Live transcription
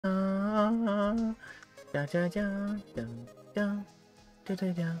Da da da da da da da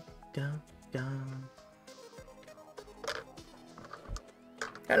da da da.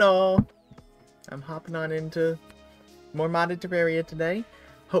 Hello! I'm hopping on into more modded Terraria today.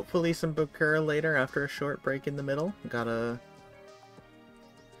 Hopefully some Bokura later after a short break in the middle. Gotta,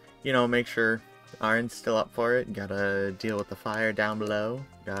 you know, make sure Arn's still up for it. Gotta deal with the fire down below.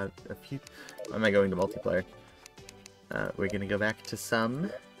 Got a few... Why am I going to multiplayer? We're gonna go back to some,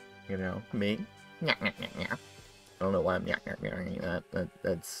 you know, me. I don't know why I'm that.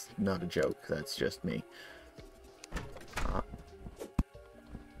 That's not a joke. That's just me.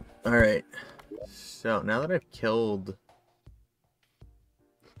 Alright. So, now that I've killed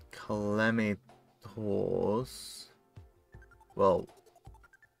Calamitos... Well...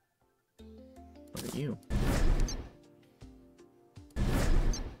 What are you?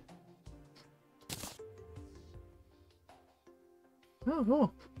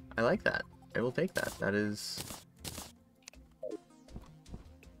 Oh, I like that. I will take that. That is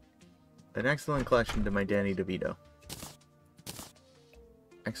an excellent collection to my Danny DeVito.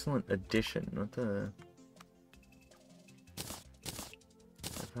 Excellent addition. What the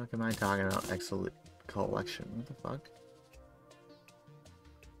fuck am I talking about? Excellent collection. What the fuck?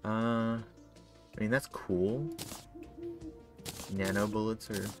 I mean, that's cool. Nano bullets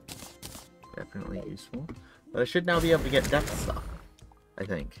are definitely useful. But I should now be able to get depth stuff, I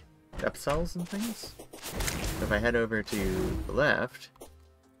think. Depth cells and things? So if I head over to the left,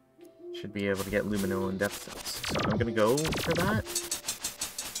 should be able to get luminol and depth cells. So I'm gonna go for that.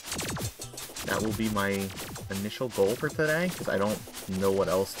 That will be my initial goal for today, because I don't know what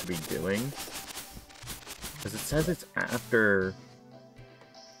else to be doing. Because it says it's after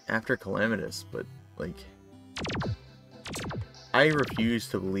Calamitous, but, like, I refuse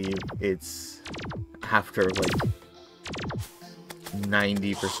to believe it's after, like,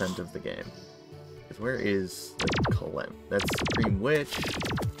 90% of the game. Because where is the That's Supreme Witch.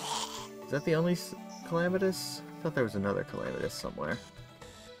 Is that the only Calamitous? I thought there was another Calamitous somewhere.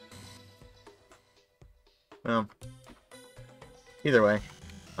 Well, either way,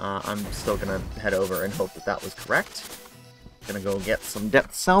 I'm still gonna head over and hope that that was correct. Gonna go get some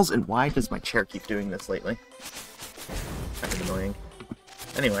depth cells, and why does my chair keep doing this lately? Kind of annoying.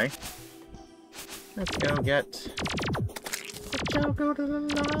 Anyway, let's go get... Let's all go to the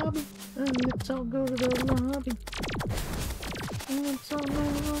lobby, let's all go to the lobby. Let's all go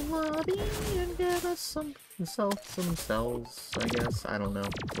to the lobby and get us some cells, I guess. I don't know.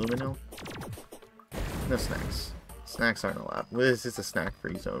 Luminol? No snacks. Snacks aren't allowed. This is a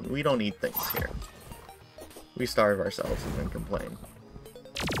snack-free zone. We don't eat things here. We starve ourselves and then complain.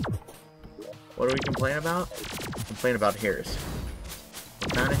 What do we complain about? Complain about heresy.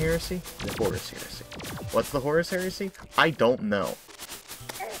 What kind of heresy? The Horus heresy. What's the Horus heresy? I don't know.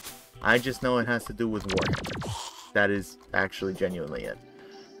 I just know it has to do with Warhammer. That is actually genuinely it.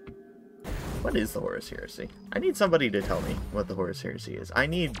 What is the Horus heresy? I need somebody to tell me what the Horus heresy is. I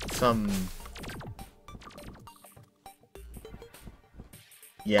need some...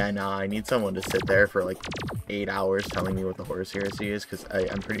 Yeah, nah, I need someone to sit there for like 8 hours telling me what the Horus heresy is, because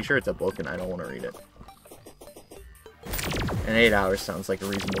I'm pretty sure it's a book and I don't want to read it. And 8 hours sounds like a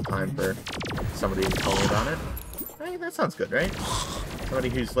reasonable time for somebody to tell me about it. Hey, that sounds good, right? Somebody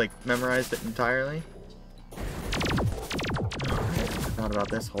who's, like, memorized it entirely. Alright, forgot about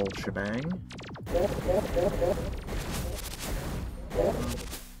this whole shebang.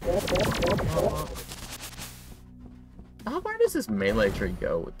 How far does this melee tree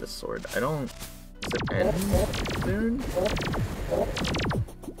go with this sword? I don't... Does it end soon?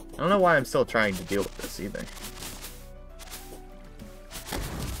 I don't know why I'm still trying to deal with this either.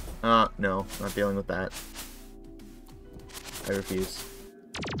 No, not dealing with that. I refuse.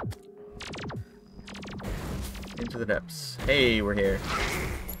 Into the depths. Hey, we're here.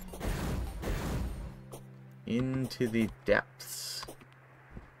 Into the depths.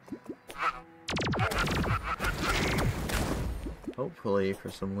 Hopefully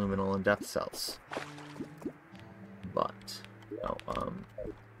for some luminol and depth cells. But, oh,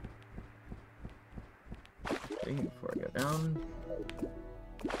 before I go down,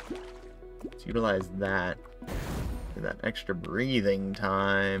 let's utilize that for that extra breathing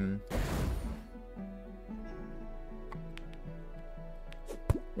time.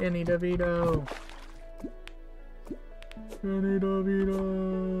 Danny DeVito! Danny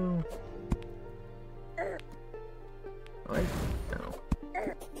DeVito! Oh, wait, no.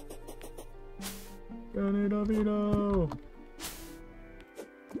 Danny DeVito!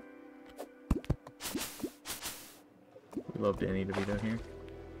 We love Danny DeVito here.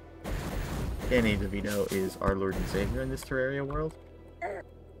 Danny DeVito is our Lord and Savior in this Terraria world.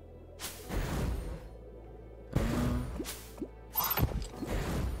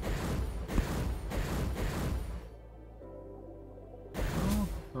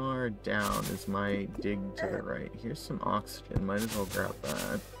 down is my dig to the right. Here's some oxygen. Might as well grab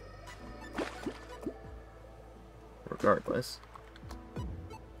that. Regardless.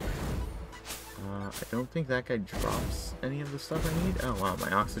 I don't think that guy drops any of the stuff I need. Oh wow,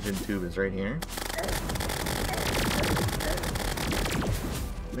 my oxygen tube is right here.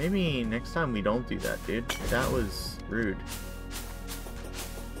 Maybe next time we don't do that, dude. That was rude.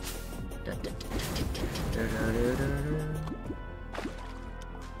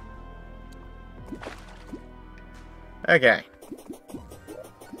 Okay.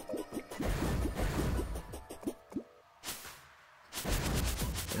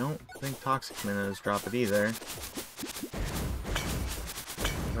 I don't think toxic minnows drop it either.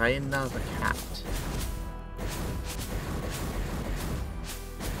 Right now the cat.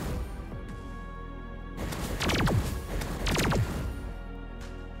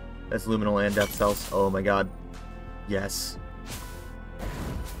 That's luminal and death cells. Oh my god. Yes.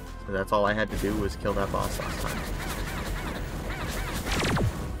 So that's all I had to do was kill that boss last time.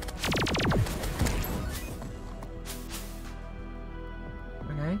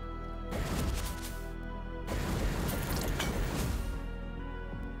 Okay.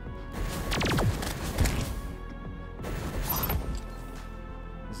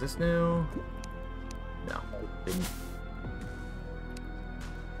 Is this new? No, didn't.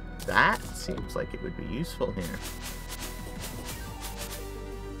 That seems like it would be useful here.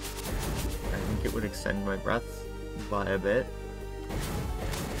 I think it would extend my breath by a bit.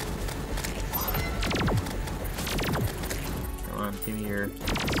 Come on, give me your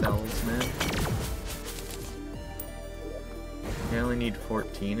cells, man. I only need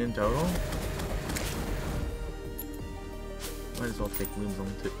 14 in total. Might as well take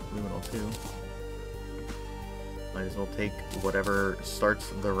luminal too. Might as well take whatever starts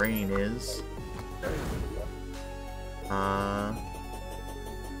the rain is.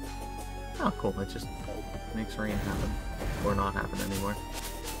 Oh, cool. It just makes rain happen. Or not happen anymore.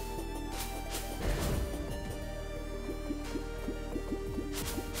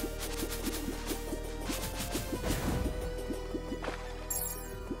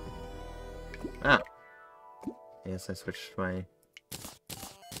 Ah! Yes, I switched my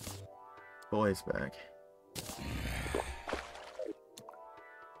boys back.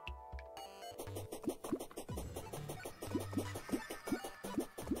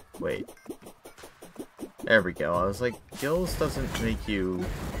 Wait. There we go. I was like, Gills doesn't make you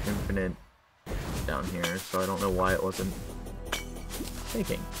infinite down here, so I don't know why it wasn't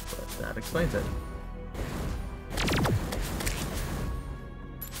taking, but that explains it.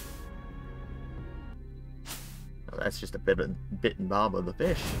 Oh, that's just a bit and bob of the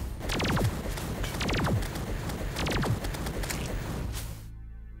fish.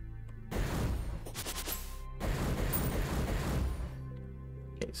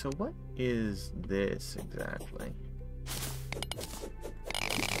 So what is this exactly?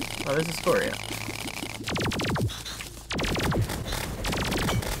 Oh, this is Scoria.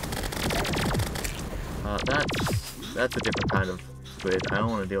 That's a different kind of squid. I don't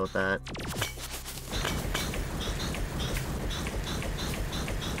want to deal with that.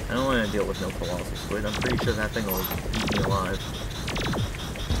 I don't want to deal with no colossal squid. I'm pretty sure that thing will eat me alive.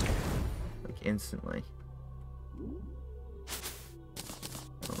 Like, instantly.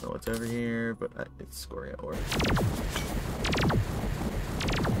 I don't know what's over here, but it's Scoria ore.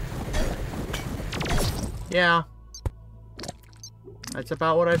 Yeah. That's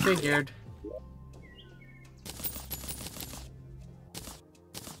about what I figured.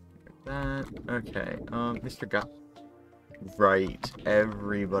 That. Okay. Mr. Guy. Right.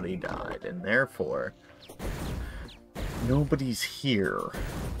 Everybody died, and therefore nobody's here.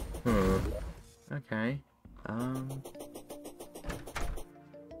 Okay.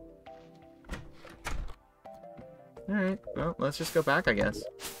 Alright, well, let's just go back, I guess.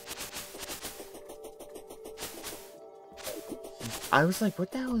 I was like,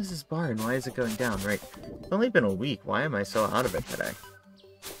 what the hell is this bar and why is it going down? Right, it's only been a week. Why am I so out of it today?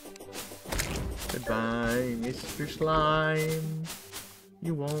 Goodbye, Mr. Slime.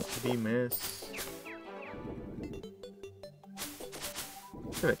 You won't be missed.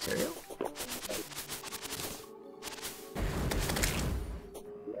 Is it material?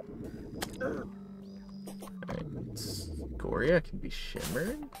 Scoria can be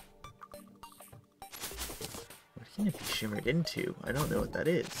shimmered? What can it be shimmered into? I don't know what that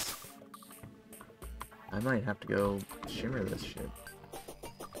is. I might have to go shimmer this shit.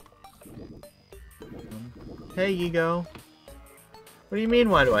 Hey, Ego. What do you mean,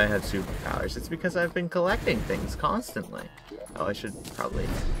 why do I have superpowers? It's because I've been collecting things constantly. Oh, I should probably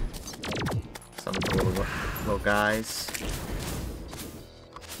summon the little guys.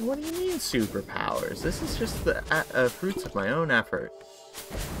 What do you mean superpowers? This is just the fruits of my own effort.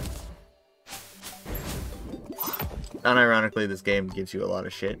 Unironically, this game gives you a lot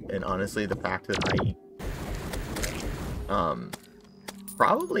of shit, and honestly, the fact that I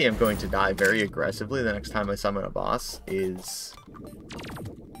probably am going to die very aggressively the next time I summon a boss is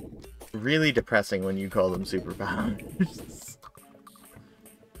really depressing when you call them superpowers.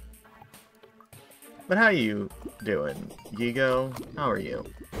 But how you doing, Yigo? How are you?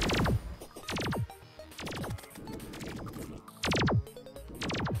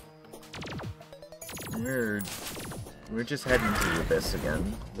 We're just heading to the abyss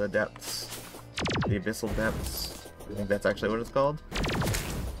again. The depths. The abyssal depths. I think that's actually what it's called.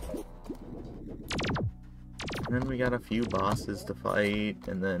 And then we got a few bosses to fight,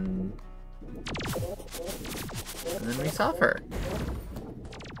 and then we suffer.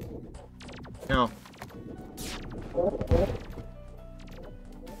 No.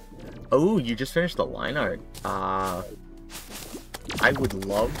 Oh, you just finished the line art. I would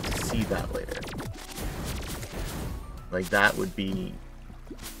love to see that later. Like, that would be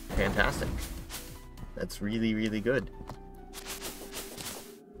fantastic. That's really, really good.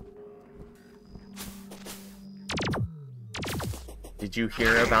 Did you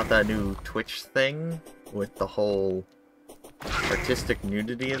hear about that new Twitch thing with the whole artistic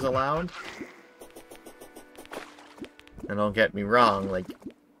nudity is allowed? And don't get me wrong, like,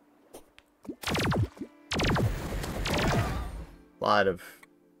 a lot of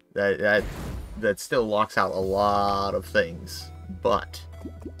that still locks out a lot of things, but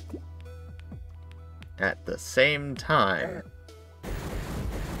at the same time,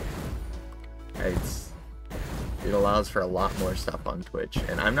 it allows for a lot more stuff on Twitch,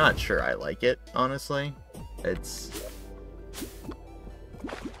 and I'm not sure I like it, honestly. It's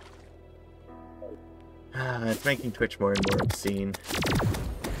making Twitch more and more obscene.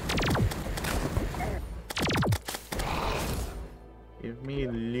 Give me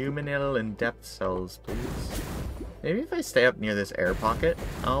luminal and depth cells, please. Maybe if I stay up near this air pocket,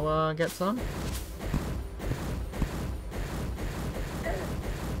 I'll get some.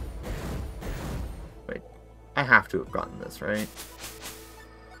 Wait, I have to have gotten this, right?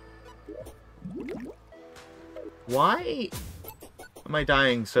 Why am I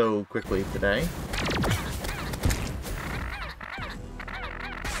dying so quickly today?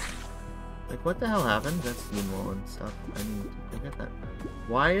 Like, what the hell happened? That's luminal and stuff. I need to get that.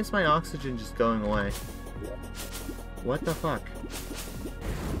 Why is my oxygen just going away? What the fuck?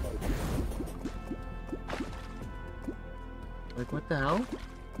 Like, what the hell?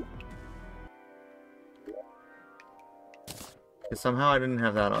 Because somehow I didn't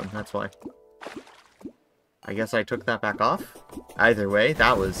have that on, that's why. I guess I took that back off. Either way,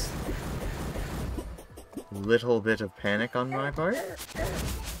 that was a little bit of panic on my part.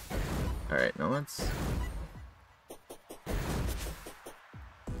 Alright, now let's...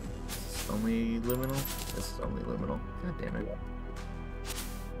 This is only luminal? This is only luminal. God damn it.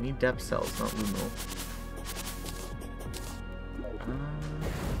 I need depth cells, not luminal.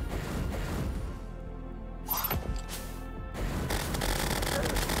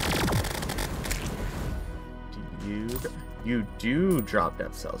 You do drop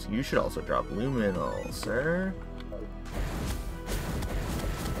depth cells. You should also drop luminal, sir.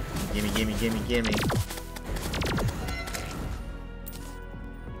 Gimme, gimme, gimme, gimme.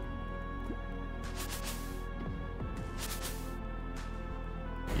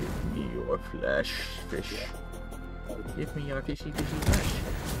 Give me your flesh, fish. Give me your fishy, fishy flesh.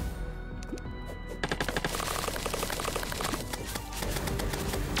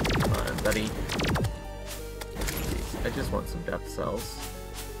 Come on, buddy. I just want some depth cells.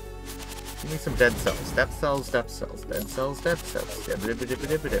 Give me some dead cells. Depth cells, depth cells. Dead cells, depth cells. Give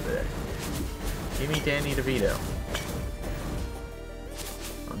me Danny DeVito.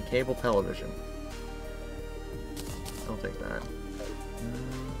 On cable television. I'll take that.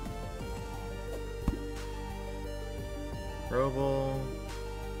 Roble.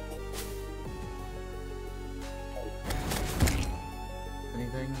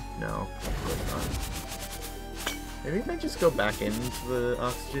 Anything? No. Maybe if I just go back into the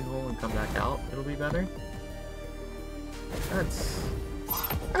oxygen hole and come back out, it'll be better.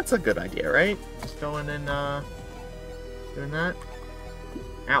 That's a good idea, right? Just going and doing that.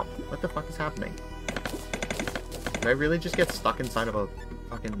 Ow! What the fuck is happening? Did I really just get stuck inside of a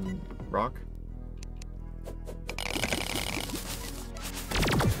fucking rock?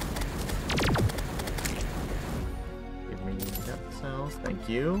 Give me depth cells, thank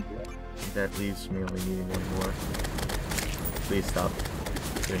you. That leaves me only needing one more. Please stop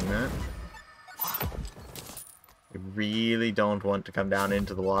doing that. I really don't want to come down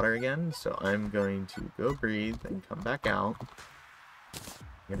into the water again, so I'm going to go breathe and come back out.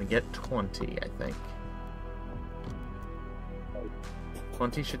 I'm gonna get 20, I think.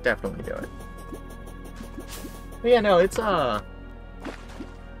 20 should definitely do it. But yeah, no, it's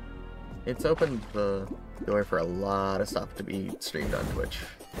opened the door for a lot of stuff to be streamed on Twitch.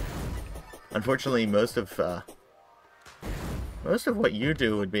 Unfortunately, most of what you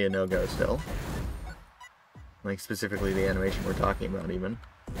do would be a no-go still. Like, specifically the animation we're talking about, even.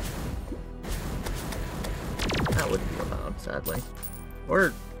 That wouldn't be allowed, sadly.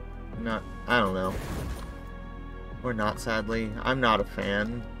 Or not, I don't know. Or not, sadly. I'm not a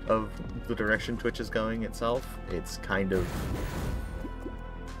fan of the direction Twitch is going itself. It's kind of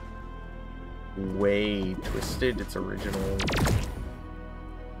way twisted its original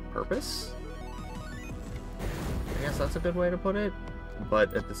purpose. I guess that's a good way to put it.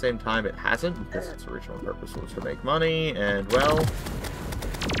 But at the same time, it hasn't, because its original purpose was to make money, and, well...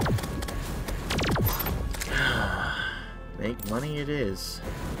 make money it is.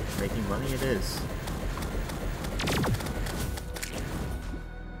 Making money it is.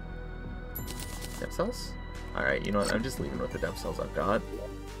 Depth cells? Alright, you know what, I'm just leaving with the depth cells I've got.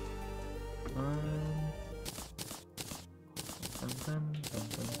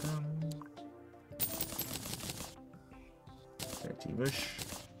 Bush.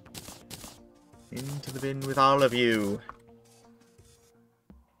 Into the bin with all of you.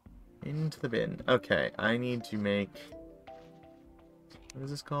 Into the bin. Okay, I need to make... what is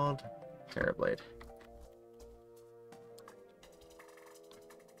this called? Terrablade.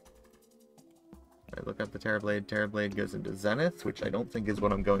 I look up the Terrablade. Terrablade goes into Zenith, which I don't think is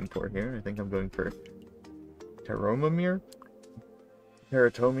what I'm going for here. I think I'm going for Terromir?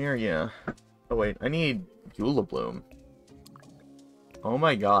 Teratomir, yeah. Oh wait, I need Eula Bloom. Oh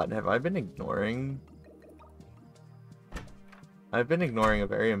my god, have I been ignoring... I've been ignoring a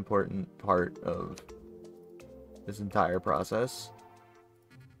very important part of this entire process.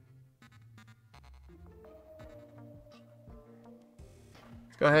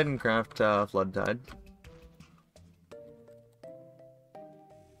 Go ahead and craft Flood Tide.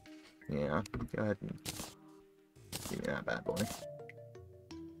 Yeah, go ahead and give me that bad boy.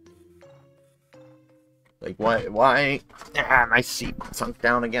 Like, why? Ah, my seat sunk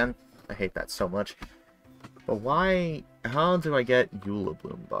down again. I hate that so much. But why? How do I get Eula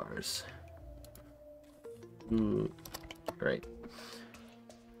Bloom bars? Ooh, right.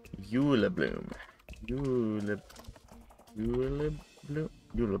 Eula Bloom. Eula Bloom.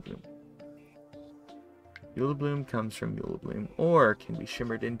 Eula Bloom. Eula Bloom comes from Eula Bloom, or can be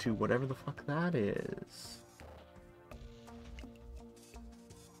shimmered into whatever the fuck that is.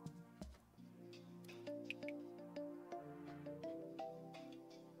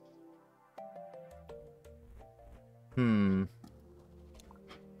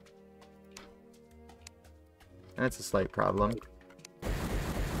 That's a slight problem.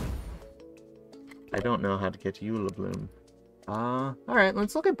 I don't know how to get to Eula Bloom. Alright,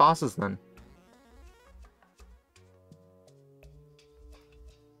 let's look at bosses then.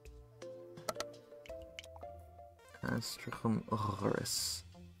 Astrachum Horus.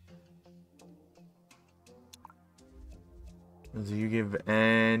 Do you give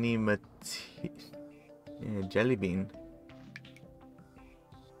any yeah, jelly bean?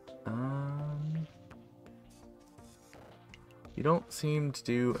 You don't seem to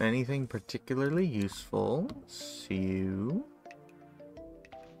do anything particularly useful, so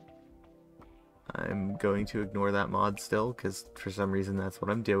I'm going to ignore that mod still, because for some reason that's what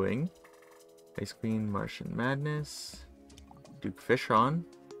I'm doing. Ice Queen, Martian Madness, Duke Fishron.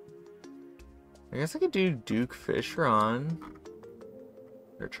 I guess I could do Duke Fishron,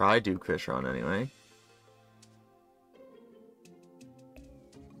 or try Duke Fishron anyway.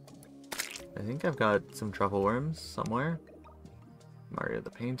 I think I've got some truffle worms somewhere. Mario the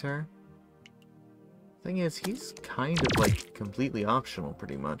Painter. Thing is, he's kind of like completely optional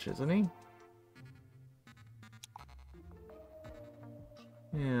pretty much, isn't he?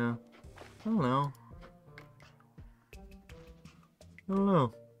 Yeah. I don't know. I don't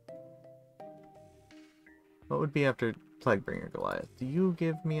know. What would be after Plaguebringer Goliath? Do you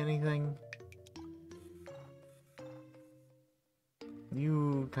give me anything?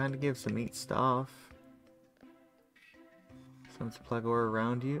 You kind of give some neat stuff. Some Plague Ore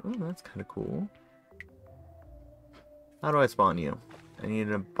around you. Oh, that's kind of cool. How do I spawn you? I need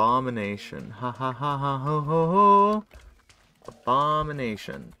an abomination. Ha ha ha ha ho ho ho.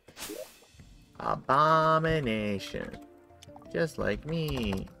 Abomination. Abomination. Just like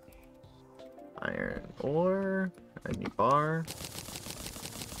me. Iron ore. I need bar.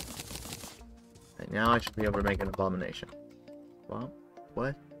 Okay, now I should be able to make an abomination. Well,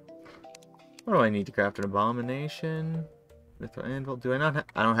 what? What do I need to craft an abomination? With an anvil? Do I not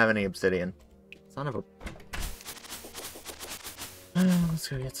I don't have any obsidian. Son of a... let's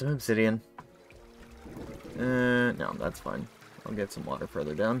go get some obsidian. No, that's fine. I'll get some water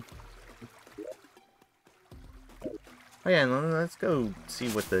further down. Oh yeah, and let's go see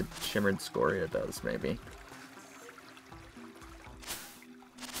what the shimmered scoria does, maybe.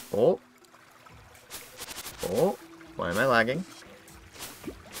 Oh. Oh. Why am I lagging?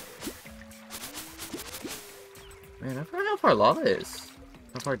 Man, I forgot how far lava is.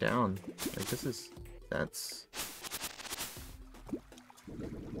 How far down? Like, this is... That's...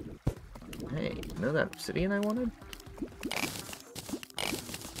 Hey, you know that obsidian I wanted?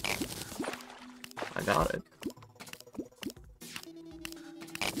 I got it.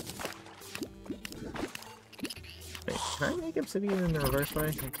 Wait, can I make obsidian in the reverse way?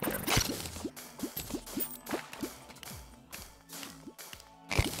 I can.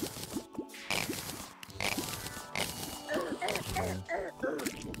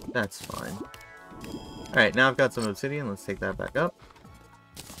 That's fine. Alright, now I've got some obsidian. Let's take that back up.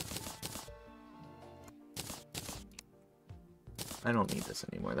 I don't need this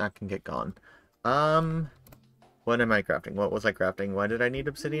anymore. That can get gone. What am I crafting? What was I crafting? Why did I need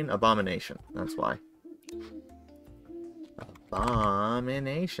obsidian? Abomination. That's why.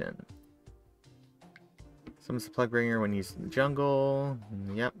 Abomination. Summons the plug bringer when used in the jungle.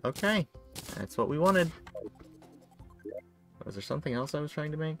 Yep, okay. That's what we wanted. Was there something else I was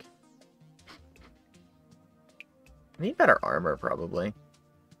trying to make? I need better armor, probably.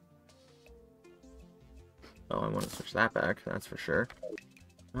 Oh, I want to switch that back, that's for sure.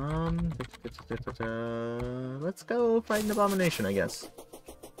 Let's go fight an abomination, I guess.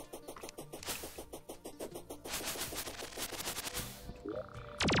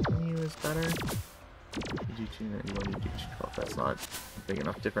 You is better. Well, that's not a big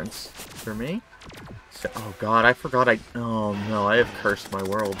enough difference for me. So, oh god, I forgot oh no, I have cursed my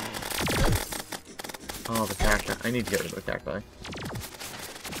world. Oh, the cacti. I need to get rid of the cacti.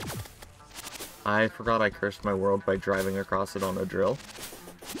 I forgot I cursed my world by driving across it on a drill.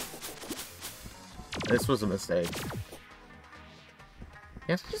 This was a mistake.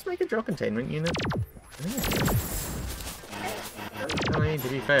 Can't I just make a drill containment unit? I mean, to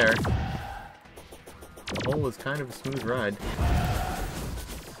be fair, the hole is kind of a smooth ride.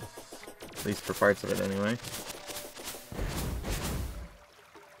 At least for parts of it, anyway.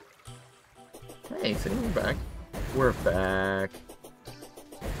 Hey, see, we're back. We're back.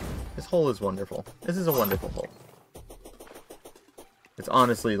 This hole is wonderful. This is a wonderful hole. It's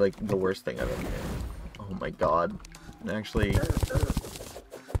honestly, like, the worst thing I've ever made. Oh my god. Actually...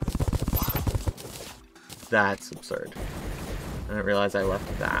 That's absurd. I didn't realize I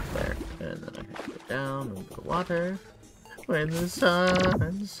left that there. And then I have to go down into the water. When the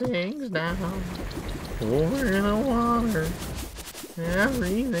sun sinks down over the water,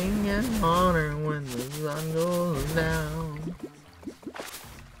 everything gets hotter when the sun goes down.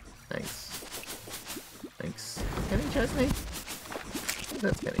 Thanks. Thanks. Kenny Chesney?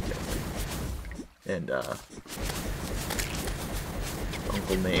 That's Kenny Chesney. And,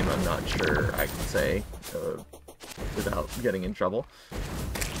 uncle name I'm not sure I can say without getting in trouble.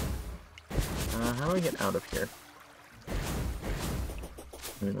 How do I get out of here?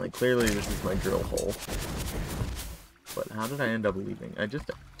 I mean, like, clearly this is my drill hole. But how did I end up leaving? Did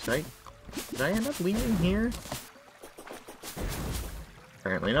I end up leaving here?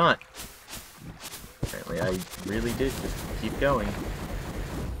 Apparently not. Apparently I really did just keep going.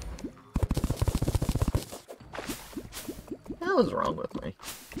 What the hell is wrong with me?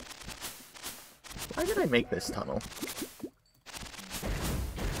 Why did I make this tunnel?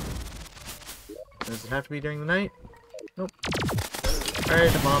 Does it have to be during the night? Nope.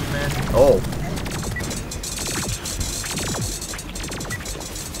 Alright, the bomb man. Oh!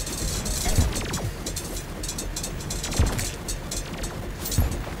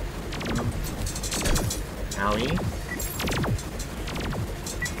 Owie.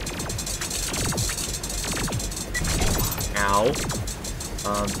 Ow.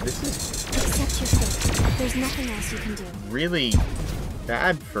 This is... Accept your fate. There's nothing else you can do. Really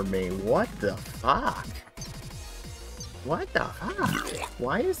bad for me. What the fuck? What the fuck?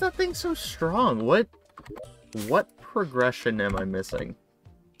 Why is that thing so strong? What progression am I missing?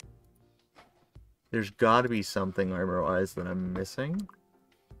 There's gotta be something armor-wise that I'm missing.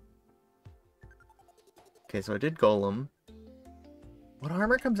 Okay, so I did Golem. What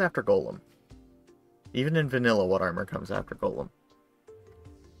armor comes after Golem? Even in vanilla, what armor comes after Golem?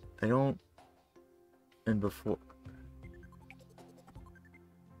 They don't... And before...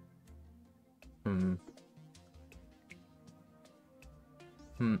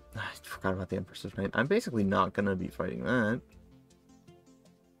 forgot about the Empress of Night. I'm basically not gonna be fighting that.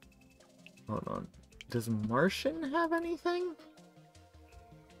 Hold on. Does Martian have anything?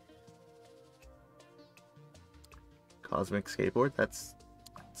 Cosmic Skateboard? That's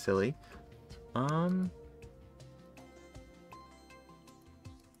silly. Does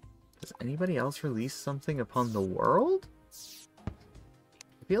anybody else release something upon the world?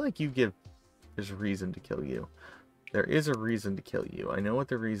 I feel like there's a reason to kill you. There is a reason to kill you. I know what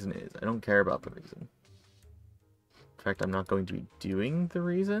the reason is. I don't care about the reason. In fact, I'm not going to be doing the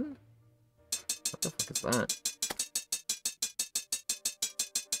reason. What the fuck is that?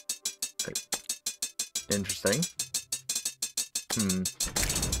 Okay. Interesting.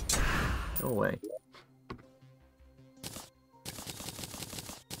 Go away.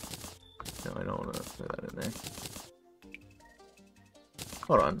 No, I don't want to throw that in there.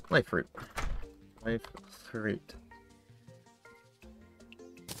 Hold on. Life fruit. Life fruit.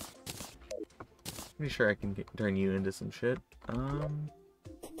 Pretty sure I can turn you into some shit.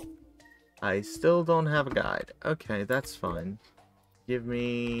 I still don't have a guide. Okay, that's fine. Give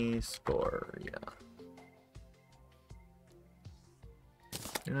me Scoria.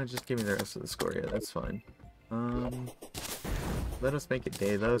 You know, just give me the rest of the Scoria. That's fine. Let us make it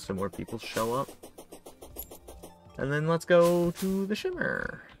day though, so more people show up. And then let's go to the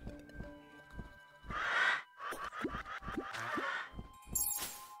Shimmer.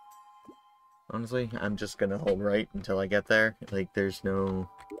 Honestly, I'm just gonna hold right until I get there. Like, there's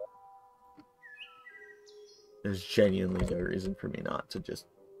genuinely no reason for me not to just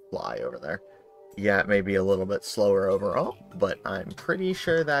fly over there. Yeah, it may be a little bit slower overall, but I'm pretty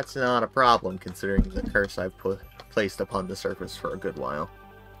sure that's not a problem considering the curse I've placed upon the surface for a good while.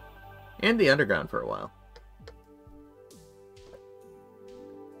 And the underground for a while.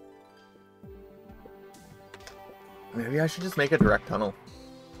 Maybe I should just make a direct tunnel.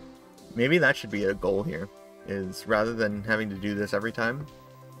 Maybe that should be a goal here, is rather than having to do this every time,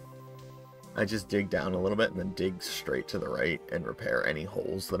 I just dig down a little bit and then dig straight to the right and repair any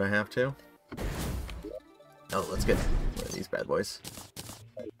holes that I have to. Oh, let's get one of these bad boys.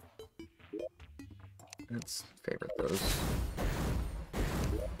 Let's favorite those.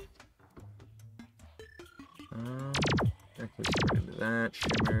 Actually shimmered into that,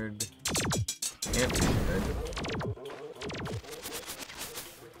 shimmered, and shimmered.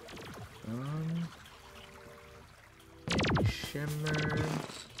 Shimmered.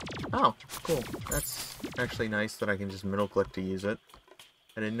 Oh, cool. That's actually nice that I can just middle click to use it.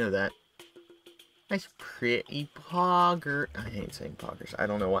 I didn't know that. Nice pretty pogger. I hate saying poggers. I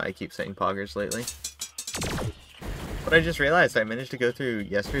don't know why I keep saying poggers lately. But I just realized I managed to go through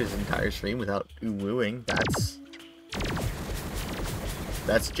yesterday's entire stream without wooing. That's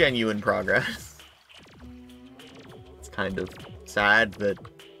genuine progress. It's kind of sad that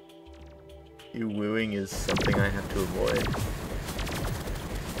wooing is something I have to avoid.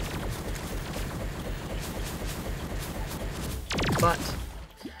 But,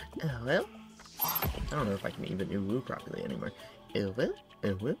 oh well. I don't know if I can even woo properly anymore. Oh well,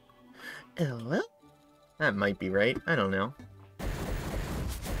 oh well, oh well. That might be right. I don't know.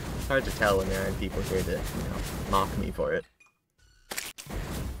 It's hard to tell when there are people here that, mock me for it.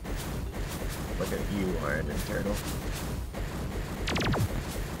 Look at you are an internal.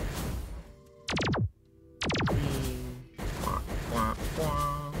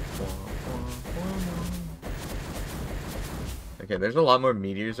 Okay, there's a lot more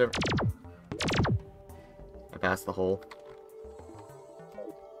meteors over. I passed the hole.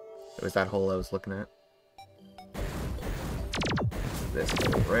 It was that hole I was looking at. This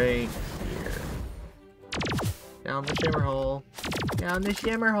hole right here. Down the shimmer hole. Down the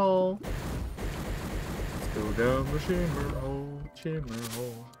shimmer hole. Let's go down the shimmer hole. Shimmer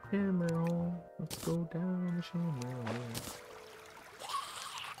hole. Shimmer hole. Let's go down the shimmer hole.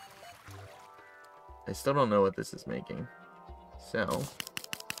 I still don't know what this is making. So.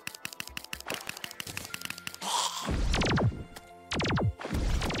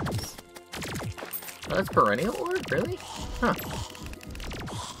 Oh, that's perennial ore? Really? Huh.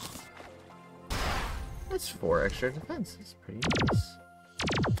 That's 4 extra defense. That's pretty nice.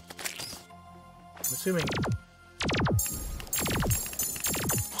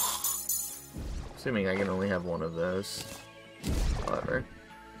 Assuming I can only have one of those. However.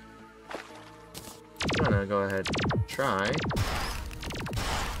 I'm gonna go ahead and try.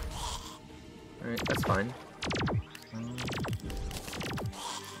 Alright, that's fine.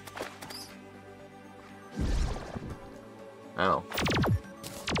 Oh.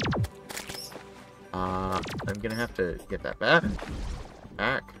 I'm gonna have to get that back.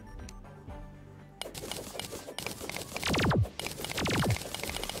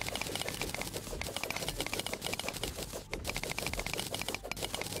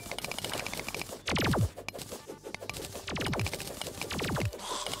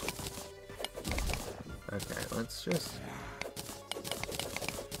 let's just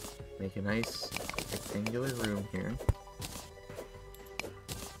make a nice rectangular room here.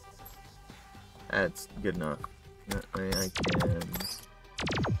 That's good enough. That way I can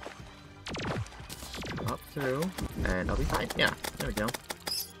drop through, and I'll be fine. Yeah, there we go.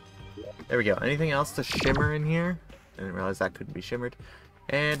 There we go. Anything else to shimmer in here? I didn't realize that couldn't be shimmered.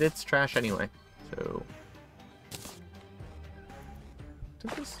 And it's trash anyway, so...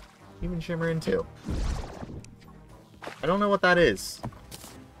 Does this even shimmer into? I don't know what that is.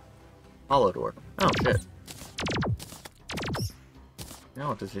 Hollow door. Oh, shit. Now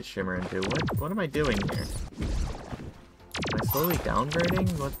what does it shimmer into? What am I doing here? Am I slowly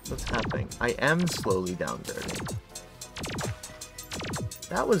downgrading? What's happening? I am slowly downgrading.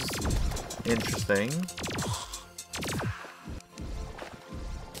 That was interesting.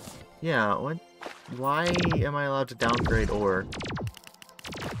 Yeah, what? Why am I allowed to downgrade ore?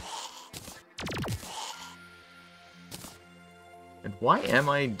 And why am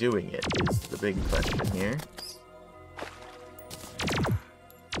I doing it is the big question here.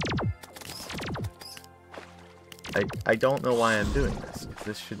 I don't know why I'm doing this.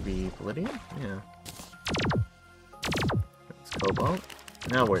 This should be palladium? Yeah. It's cobalt.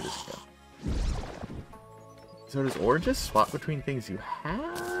 Now where does it go? So does ore just swap between things you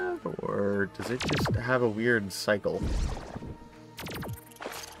have? Or does it just have a weird cycle?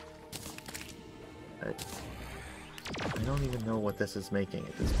 I don't even know what this is making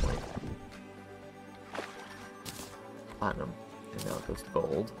at this point. Platinum. And now it goes to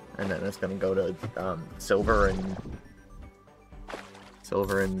gold. And then it's gonna go to silver and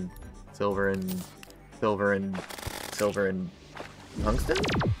tungsten?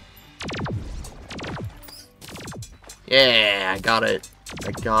 Yeah, I got it.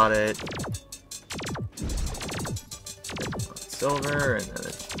 I got it. Silver, and then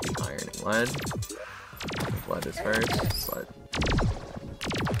it's iron and lead. Lead is first, but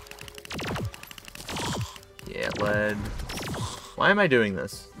yeah, lead. Why am I doing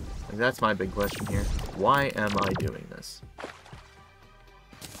this? Like, that's my big question here. Why am I doing this?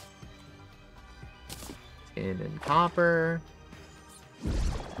 Tin and copper.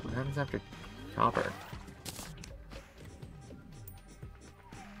 What happens after copper?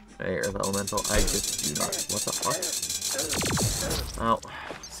 Hey, Earth Elemental, I just do not. What the fuck? Oh,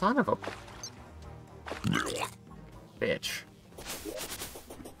 son of a bitch.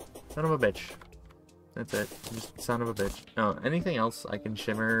 Son of a bitch. That's it. Just son of a bitch. Oh, anything else I can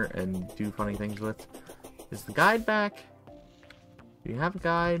shimmer and do funny things with? Is the guide back? Do you have a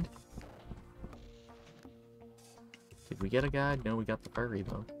guide? Did we get a guide? No, we got the furry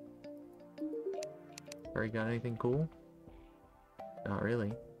though. Furry got anything cool? Not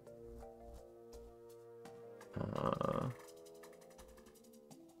really.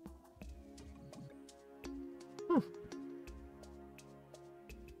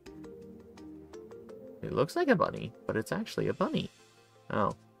 It looks like a bunny, but it's actually a bunny.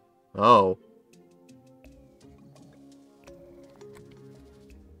 Oh. Oh.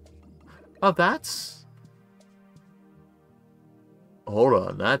 Oh, that's... Hold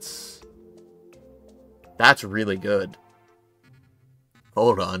on, that's really good.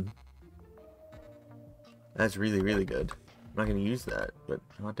 Hold on. That's really, really good. I'm not gonna use that, but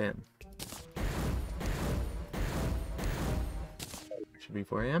oh damn. Should be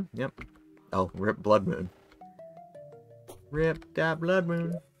 4 AM? Yep. Oh, rip Blood Moon. Rip that Blood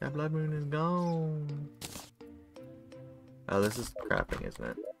Moon. That Blood Moon is gone. Oh, this is crafting, isn't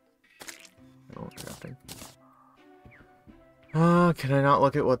it? Oh, crafting. Can I not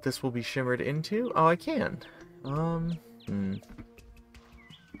look at what this will be shimmered into? Oh, I can.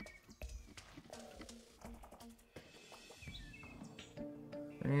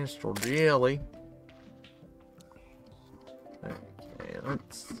 Astral jelly. Okay,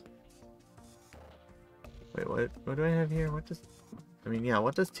 let's... Wait, what do I have here? What does... I mean, yeah,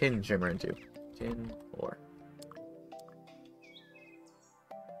 what does tin shimmer into? Tin ore.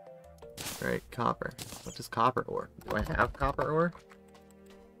 Right, copper. What does copper ore? Do I have copper ore?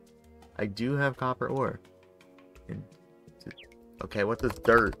 I do have copper ore. Okay, what does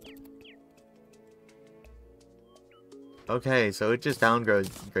dirt? Okay, so it just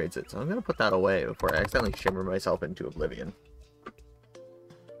downgrades it. So I'm gonna put that away before I accidentally shimmer myself into oblivion.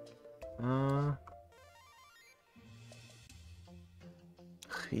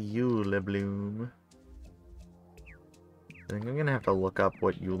 Eula Bloom. I think I'm gonna have to look up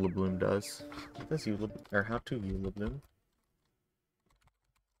what Eula Bloom does. What does Eula, or how to Eula Bloom?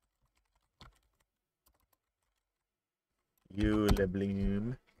 Eula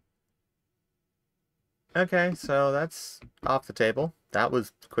Bloom. Okay, so that's off the table. That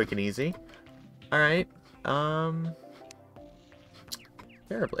was quick and easy. Alright. Terrorblade.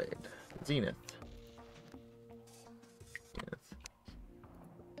 Zenith.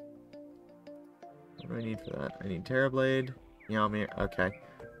 What do I need for that? I need Terrorblade. Yamir. Okay.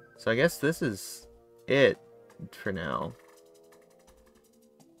 So I guess this is it for now.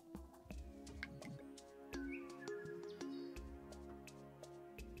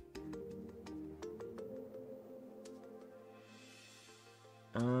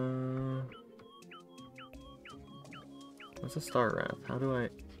 What's a star wrap? How do I...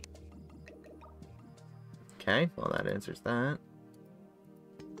 Okay, well that answers that.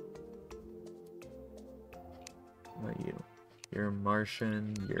 What about you? You're a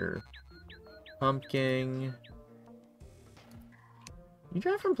Martian, you're pumpkin. You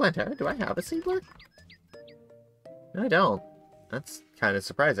drive from Planetara? Do I have a Seedler? No, I don't. That's kind of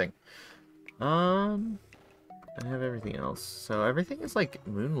surprising. I have everything else. So everything is like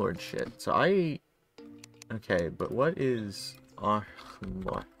Moonlord shit. So I... Okay, but what is... what?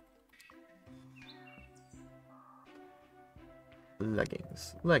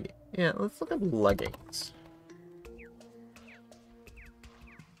 Leggings. Yeah, let's look at leggings.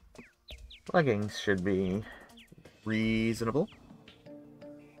 Leggings should be reasonable.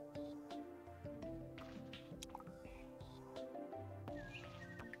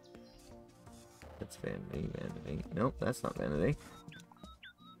 That's vanity. Nope, that's not vanity.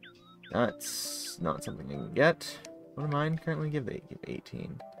 That's not something I can get. What do mine currently give? They give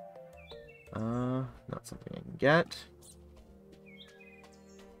 18. Not something I can get.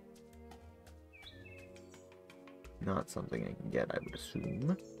 Not something I can get, I would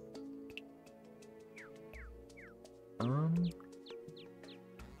assume.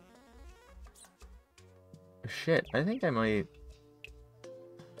 Shit, I think I might...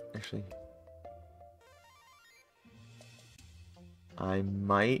 Actually... I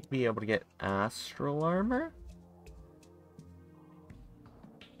might be able to get Astral Armor?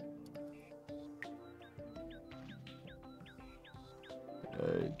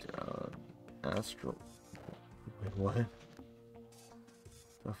 Astral... Wait, what?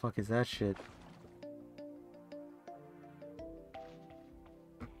 The fuck is that shit?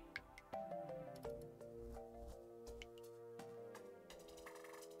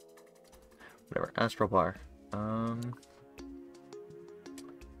 Whatever, Astral Bar.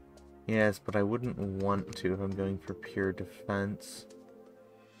 Yes, but I wouldn't want to if I'm going for pure defense.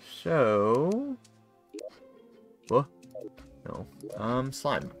 So... What? No.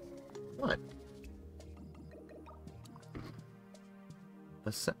 Slime. What?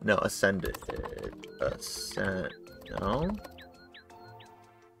 No, Ascended. No?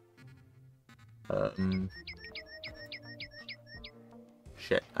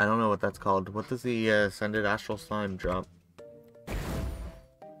 Shit, I don't know what that's called. What does the Ascended Astral Slime drop?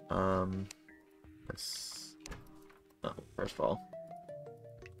 That's... Oh, first of all.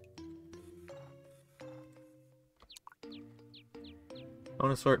 I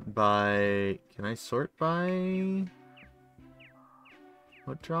want to sort by... Can I sort by...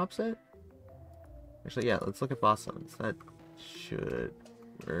 What drops it? Actually, yeah, let's look at boss summons. That should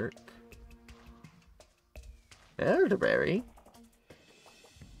work. Elderberry?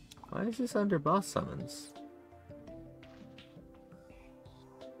 Why is this under boss summons?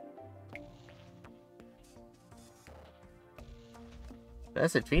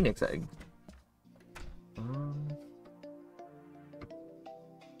 That's a Phoenix Egg.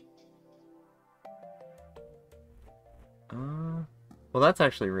 Well, that's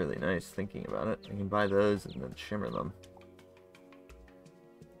actually really nice, thinking about it. I can buy those and then shimmer them.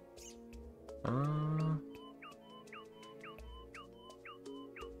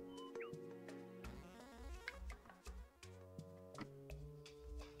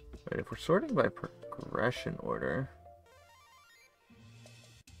 Wait, if we're sorting by progression order...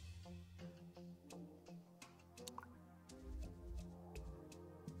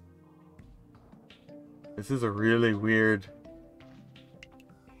 This is a really weird...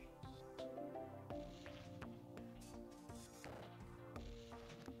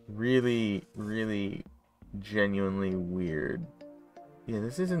 Really genuinely weird. Yeah,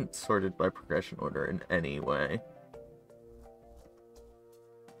 this isn't sorted by progression order in any way.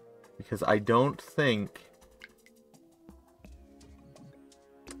 Because I don't think...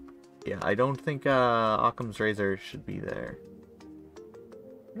 Yeah, I don't think Occam's Razor should be there.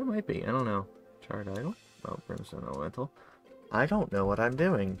 It might be, I don't know. Charred Idol? Oh, Brimstone Elemental. I don't know what I'm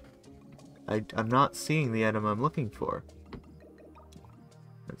doing. I'm not seeing the item I'm looking for.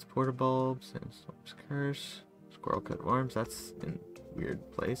 That's Porta Bulb, Sandstorm's Curse, Squirrel Cut Worms, that's in a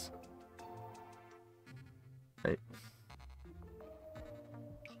weird place.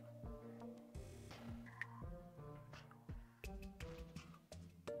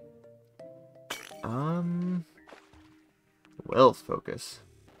 Wealth focus.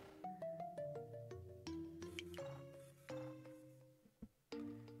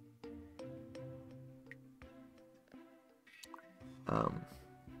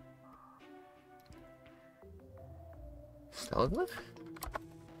 Stellaglyph?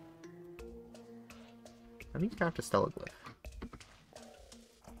 How do you craft a stellaglyph?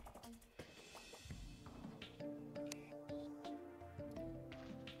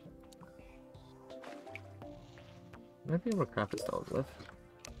 Might be able to craft a stellaglyph.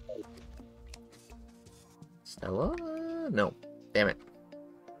 Stella? No. Damn it.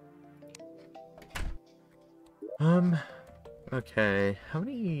 Okay. How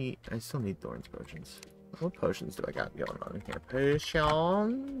many... I still need Thorns potions. What potions do I got going on here?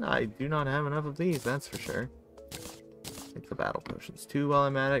 Potion? I do not have enough of these, that's for sure. Take the battle potions too while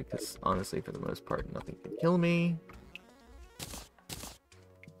I'm at it, because honestly, for the most part, nothing can kill me.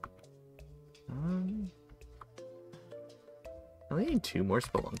 I only need 2 more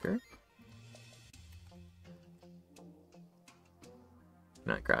Spelunker.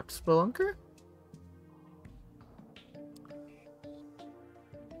 Can I craft Spelunker?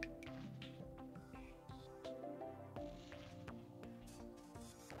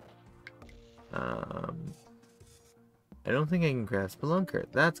 I don't think I can craft Spelunker.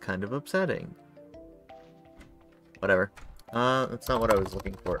 That's kind of upsetting. Whatever. That's not what I was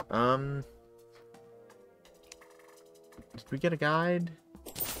looking for. Did we get a guide?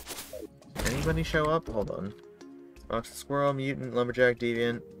 Anybody show up? Hold on. Fox, Squirrel, Mutant, Lumberjack,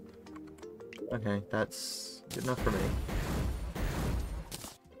 Deviant. Okay, that's good enough for me.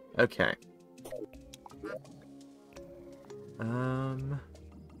 Okay.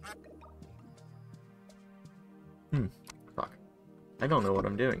 Fuck. I don't know what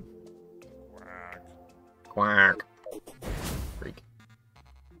I'm doing. Quack. Freak.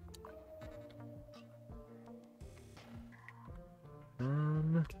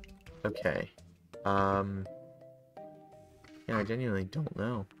 Okay. Yeah, I genuinely don't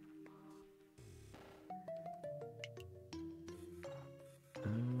know.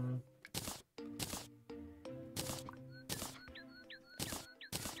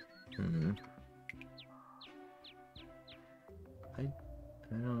 I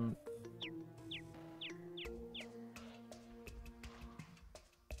don't...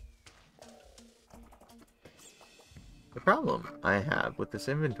 The problem I have with this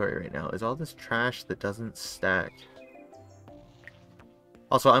inventory right now is all this trash that doesn't stack.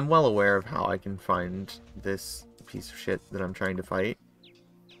 Also, I'm well aware of how I can find this piece of shit that I'm trying to fight.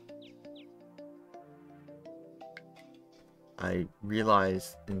 I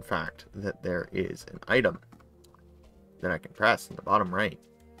realize, in fact, that there is an item that I can press in the bottom right.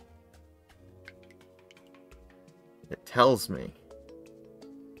 It tells me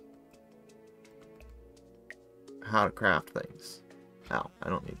how to craft things. Oh, I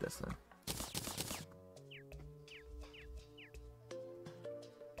don't need this then.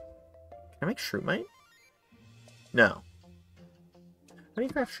 Can I make shroomite? No. How do you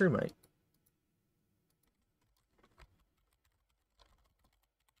craft shroomite?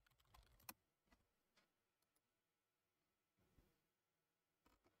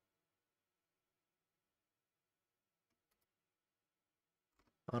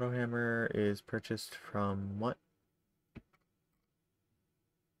 Auto hammer is purchased from what?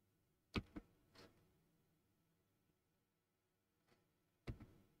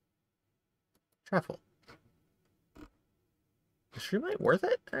 Truffle. Is shroomite worth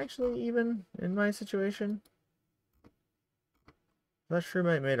it, actually, even in my situation? I thought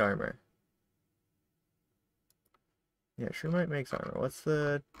shroomite made armor. Yeah, shroomite makes armor. What's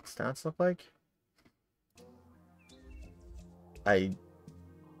the stats look like?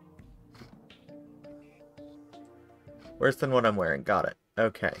 Worse than what I'm wearing. Got it.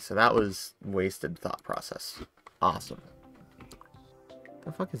 Okay, so that was wasted thought process. Awesome.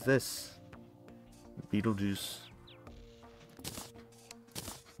 The fuck is this? Beetlejuice.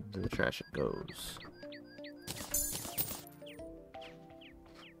 Into the trash it goes.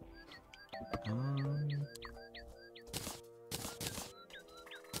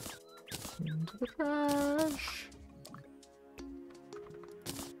 Into the trash.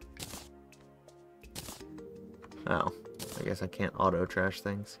 Oh, I guess I can't auto trash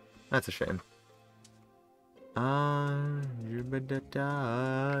things. That's a shame.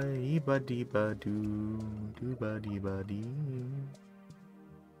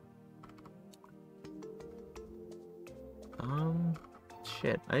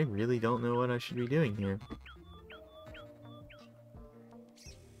 Shit, I really don't know what I should be doing here.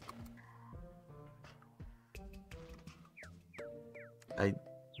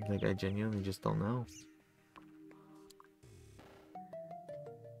 think I genuinely just don't know.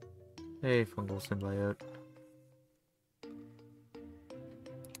 Hey, fungal symbiote.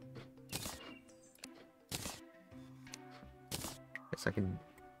 Guess I can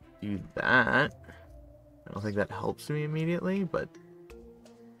do that. I don't think that helps me immediately, but...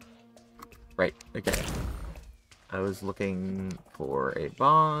 Right, okay. I was looking for a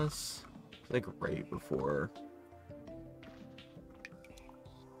boss, like right before...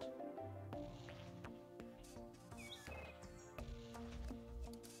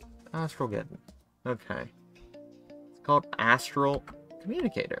 Astral Geddon. Okay. It's called Astral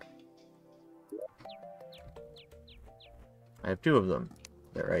Communicator. I have 2 of them.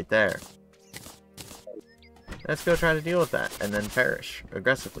 They're right there. Let's go try to deal with that, and then perish.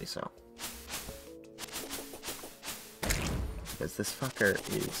 Aggressively so. Because this fucker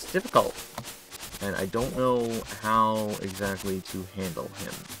is difficult. And I don't know how exactly to handle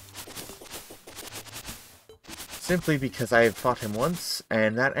him. Simply because I fought him once,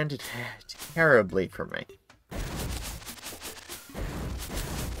 and that ended terribly for me.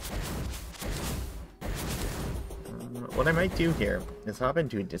 What I might do here is hop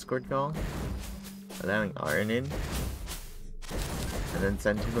into a Discord call, allowing Aaron in, and then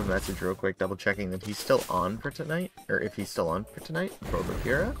send him a message real quick, double checking that he's still on for tonight, or if he's still on for tonight, for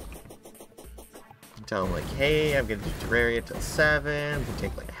Bakura. And tell him like, hey, I'm gonna do Terraria till 7, we can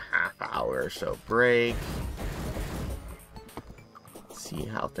take like a half hour or so break. See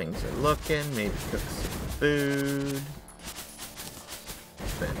how things are looking, maybe cook some food.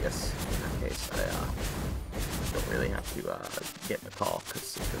 But I guess in that case, I don't really have to get in the call,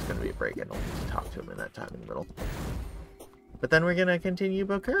 because if there's going to be a break, I don't need to talk to him in that time in the middle. But then we're going to continue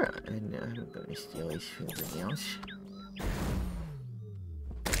Bakura, and I'm going to steal his fingernails.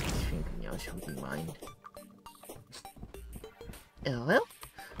 His fingernails will be mine. Oh, well.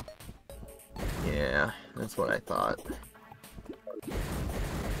 Yeah, that's what I thought.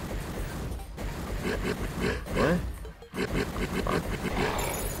 What?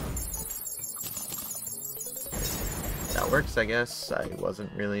 That works, I guess. I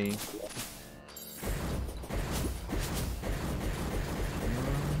wasn't really...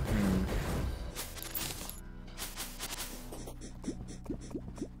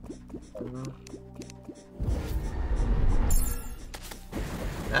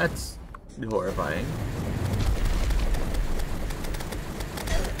 That's horrifying.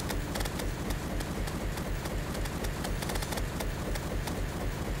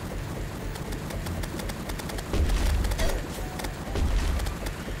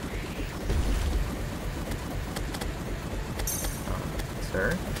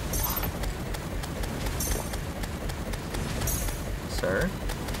 Sir? Sir?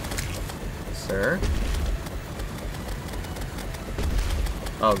 Sir?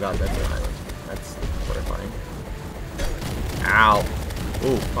 Oh god, that's an island. That's horrifying. Ow!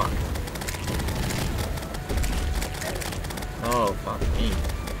 Ooh, fuck. Oh, fuck me.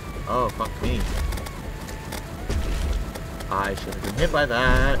 Oh, fuck me. I should have been hit by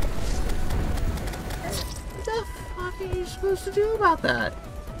that. What the fuck are you supposed to do about that?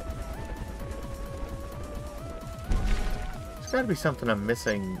 There's gotta be something I'm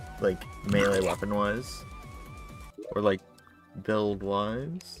missing, like, melee weapon-wise. Or, like,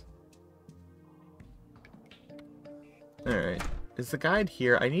 build-wise. Alright. Is the guide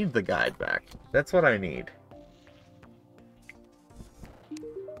here? I need the guide back. That's what I need.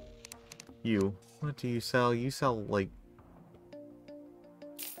 You. What do you sell? You sell, like...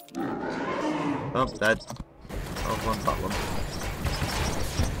 Oh, that... Oh, one problem.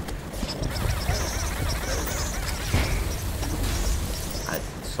 That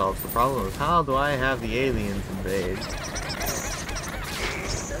solves the problem of how do I have the aliens invade?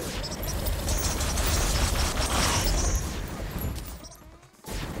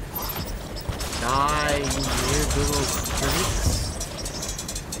 Die, you weird little freaks.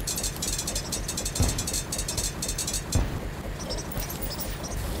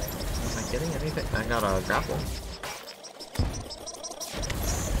 Am I getting anything? I got a grapple.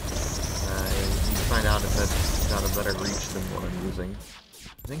 I need to find out if that's got a better reach than what I'm using.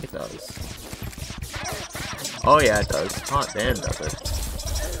 I think it does. Oh yeah, it does. Hot damn does it.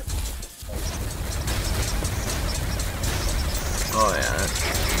 Oh yeah.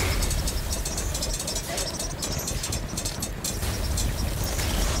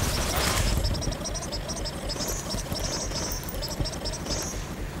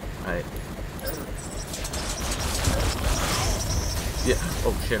 Yeah.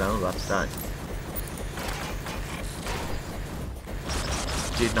 Oh shit, I'm about to die.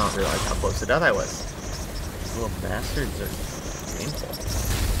 Did not realize how close to death I was. These little bastards are painful.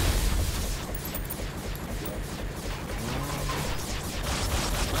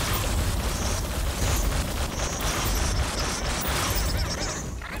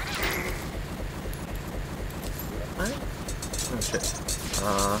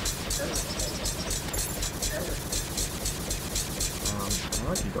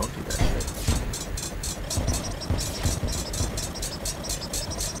 You don't do that shit.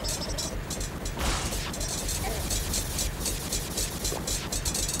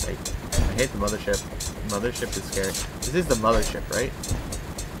 I hate the mothership. Mothership is scary. This is the mothership, right?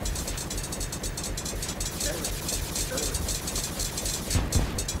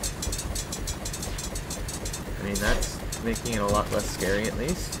 I mean, that's making it a lot less scary, at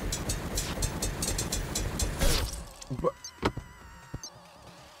least.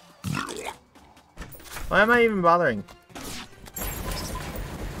 Why am I even bothering?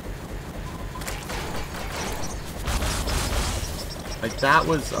 Like, that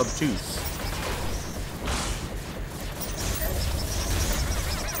was obtuse.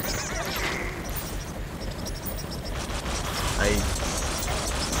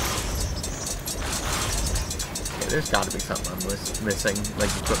 Yeah, there's gotta be something I'm missing,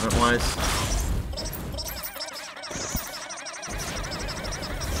 like, equipment-wise.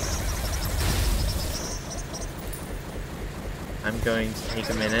 I'm going to take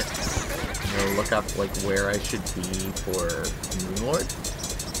a minute and look up, like, where I should be for Moonlord.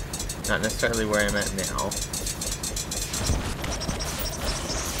 Not necessarily where I'm at now.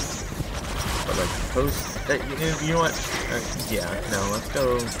 But, like, suppose... you know what? Yeah, no, let's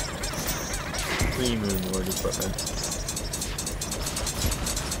go... pre-Moonlord equipment.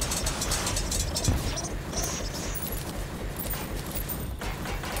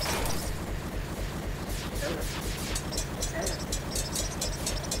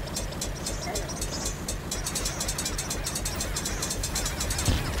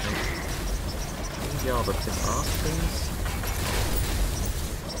 Y'all to piss off, please.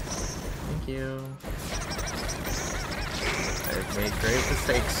 Thank you. I've made grave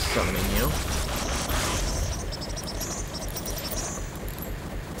mistakes summoning you.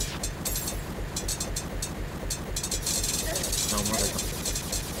 No, motherfucker.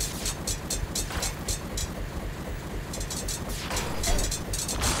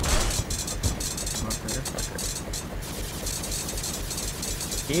 Motherfucker.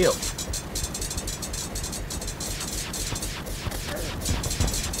 Heal.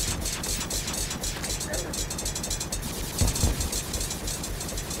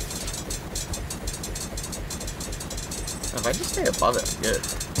 If I just stay above it, I'm good.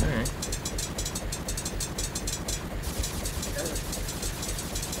 Alright.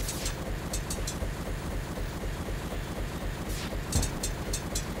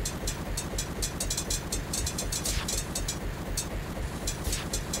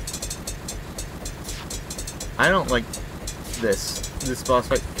 I don't like this. This boss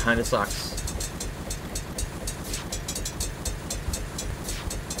fight kind of sucks.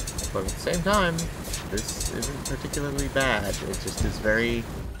 But at the same time, this isn't particularly bad. It just is very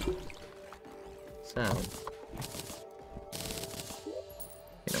sad.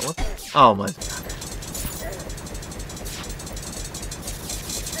 You know what? Oh my god.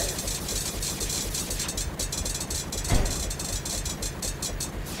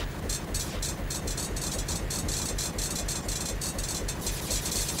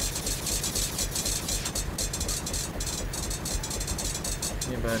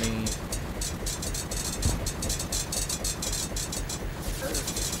 Hey buddy.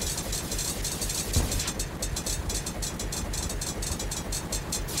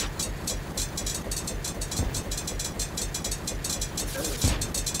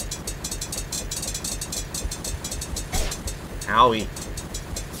 Owie.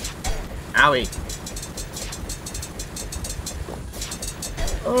 Owie.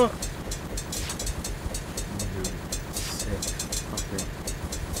 Oh. You sick fucker.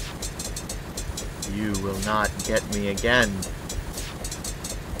 You will not get me again.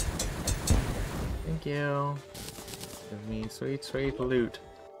 Thank you. Give me sweet, sweet loot.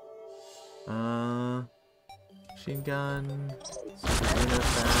 Machine gun. Super Uno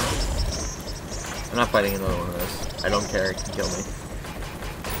fast. I'm not fighting another one of those. I don't care, it can kill me.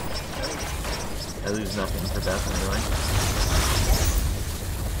 I lose nothing for death anyway.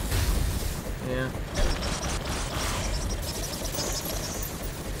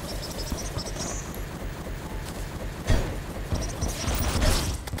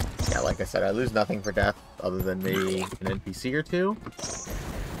 Yeah, like I said, I lose nothing for death other than maybe an NPC or two.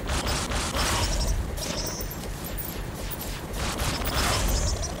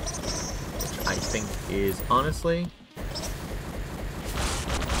 I think is honestly a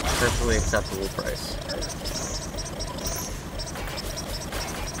perfectly acceptable price.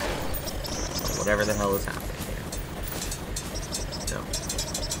 Whatever the hell is happening here. No.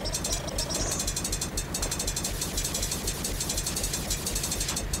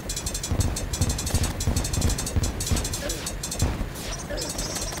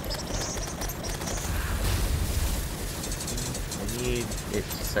 need it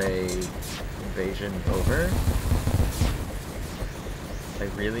to say invasion over. I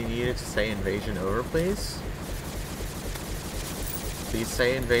really need it to say invasion over, please. Please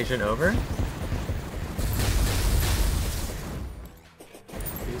say invasion over.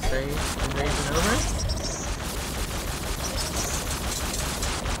 Please say invasion over.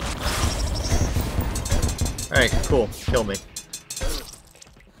 Alright, cool. Kill me.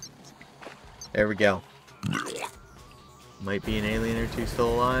 There we go. Might be an alien or two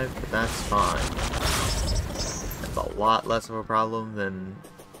still alive, but that's fine. That's a lot less of a problem than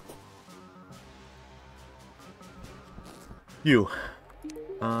you.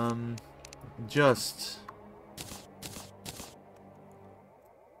 Just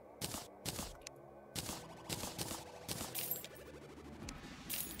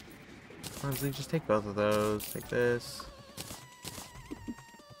honestly, just take both of those. Take this.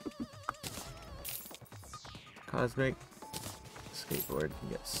 Cosmic skateboard can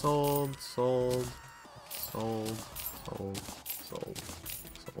get sold, sold, sold, sold, sold,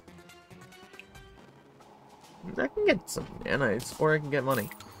 sold. I can get some nanites, or I can get money.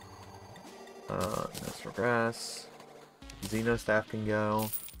 Natural grass. Xenostaff can go.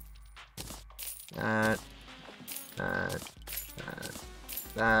 That.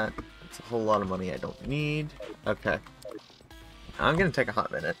 That's a whole lot of money I don't need. Okay. I'm gonna take a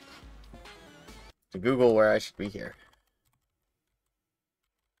hot minute to Google where I should be here.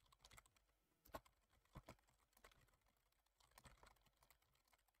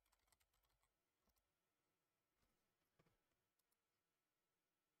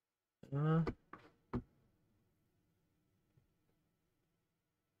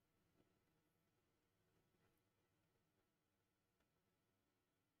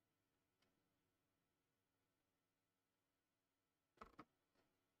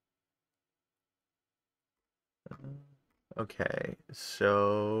 Okay,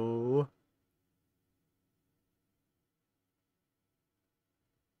 so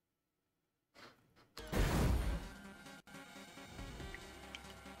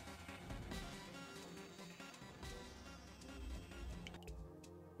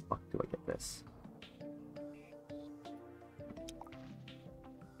fuck do I get this?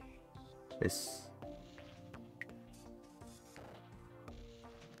 This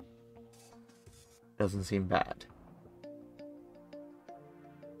doesn't seem bad.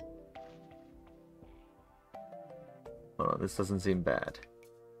 Oh, this doesn't seem bad.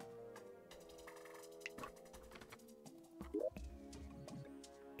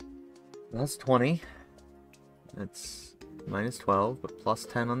 That's 20. That's minus 12, but plus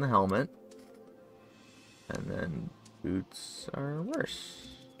 10 on the helmet. And then boots are worse.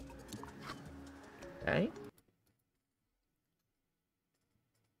 Okay.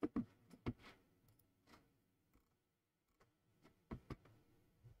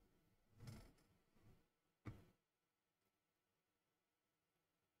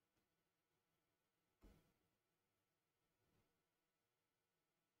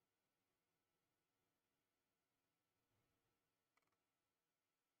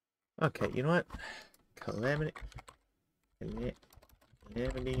 Okay, you know what? Calamity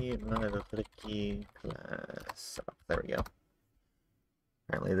motherfucking class. Oh, there we go.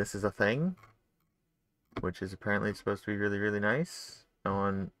 Apparently this is a thing, which is apparently supposed to be really, really nice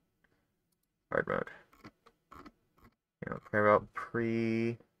on hard mode. You don't care about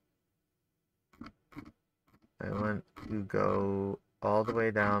pre. I want to go all the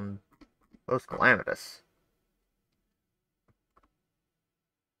way down post calamitous.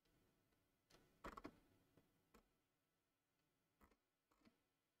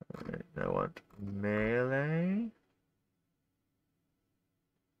 I want melee.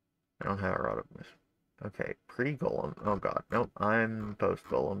 I don't have a rod of this. Okay, pre-golem. Oh god, nope, I'm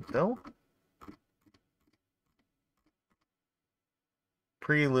post-golem still.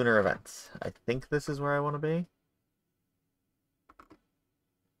 Pre-lunar events. I think this is where I want to be.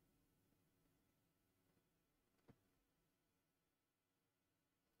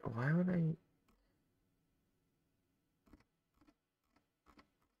 Why would I...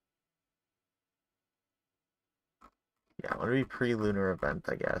 Yeah, I want to be pre-lunar event,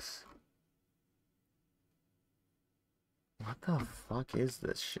 I guess. What the fuck is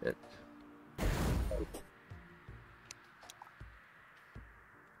this shit?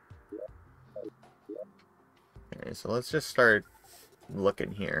 Okay, so let's just start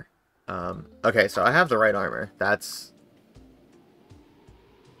looking here. Okay, so I have the right armor. That's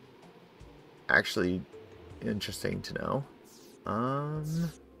actually interesting to know.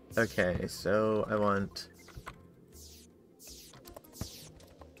 Okay, so I want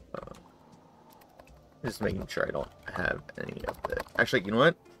Just making sure I don't have any of the... Actually, you know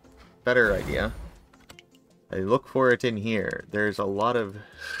what? Better idea. I look for it in here. There's a lot of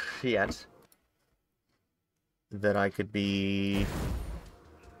shit that I could be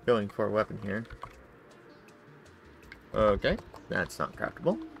going for a weapon here. Okay, that's not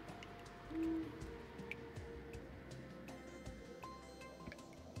craftable.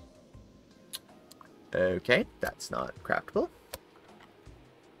 Okay, that's not craftable.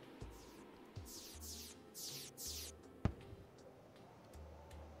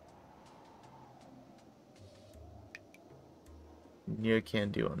 You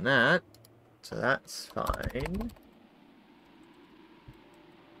can do on that, so that's fine.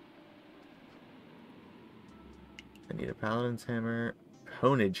 I need a paladin's hammer,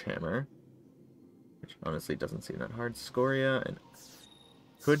 ponage hammer, which honestly doesn't seem that hard. Scoria, and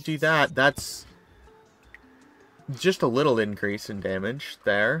could do that. That's just a little increase in damage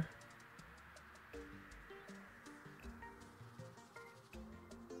there.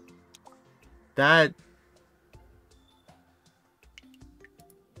 That...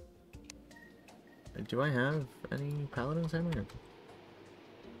 Do I have any paladin's hammer?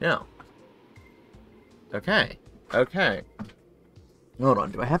 No. Okay. Okay. Hold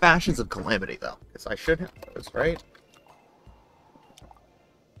on. Do I have Ashes of Calamity, though? Because I should have those, right?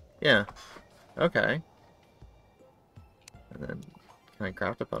 Yeah. Okay. And then, can I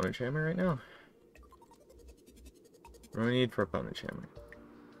craft a ponage hammer right now? What do I need for a ponage hammer?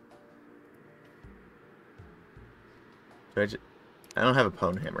 I don't have a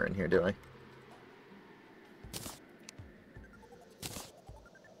pone hammer in here, do I?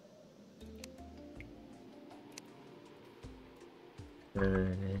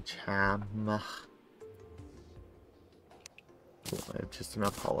 Hammer. Cool, I have just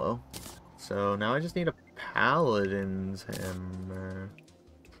enough hollow. So now I just need a paladin's hammer.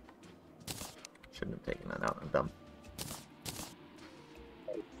 Shouldn't have taken that out, I'm dumb.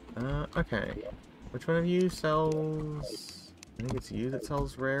 Okay. Which one of you sells... I think it's you that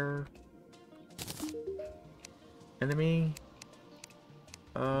sells rare enemy.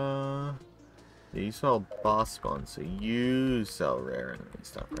 You sell boss spawn, so you sell rare enemy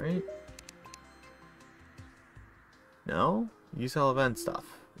stuff, right? No? You sell event stuff.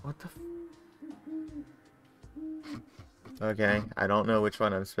 What the Okay, I don't know which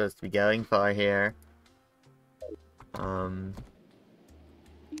one I'm supposed to be going for here. Metal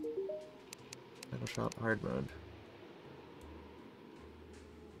shop hard mode.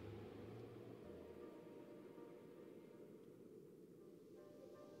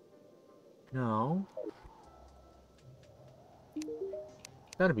 No.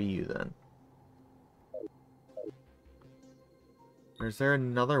 Gotta be you then. Or is there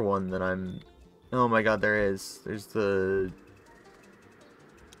another one that I'm... Oh my god, there is. There's a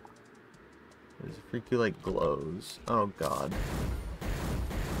freak who like glows. Oh god.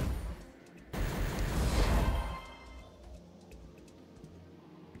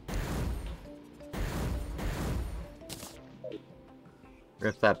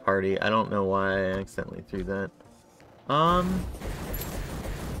 Rip that party. I don't know why I accidentally threw that.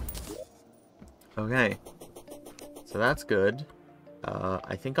 Okay. So that's good.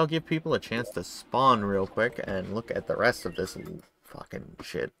 I think I'll give people a chance to spawn real quick and look at the rest of this fucking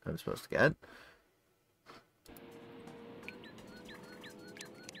shit I'm supposed to get.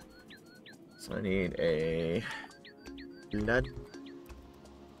 So I need a bloody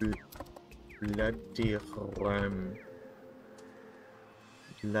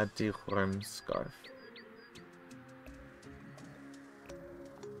worm scarf.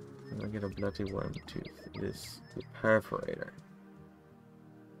 And I get a bloody worm tooth. It is the perforator.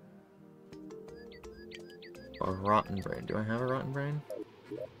 A rotten brain. Do I have a rotten brain?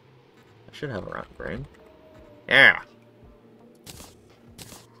 I should have a rotten brain. Yeah!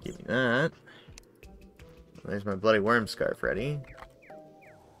 Give me that. There's my bloody worm scarf ready.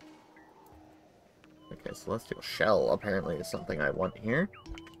 Okay, celestial shell apparently is something I want here.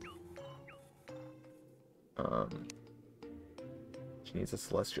 She needs a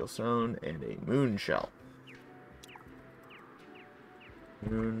celestial stone and a moon shell.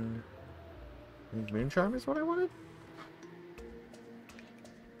 Moon charm is what I wanted?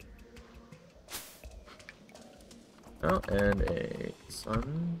 Oh, and a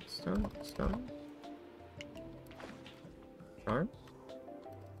stone? Charm?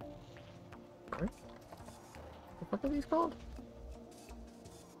 What the fuck are these called?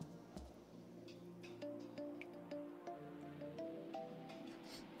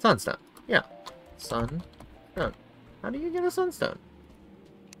 Sunstone. Yeah. Sunstone. How do you get a sunstone?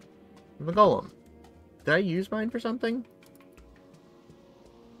 The golem. Did I use mine for something?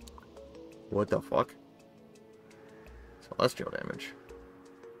 What the fuck? Celestial damage.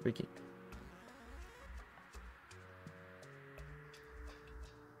 Freaky.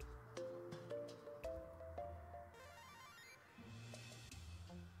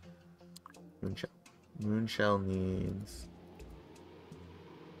 Moonshell. Moonshell needs...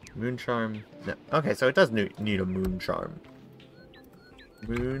 Moon Charm. No. Okay, so it does need a Moon Charm.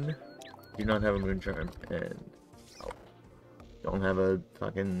 Moon. Do not have a Moon Charm. And... Oh. Don't have a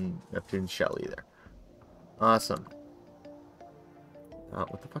fucking Neptune Shell either. Awesome.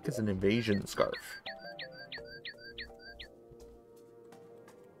 What the fuck is an Invasion Scarf?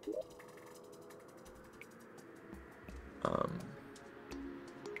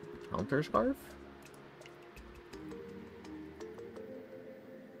 Counter Scarf?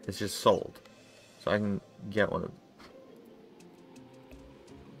 It's just sold. So I can get one of...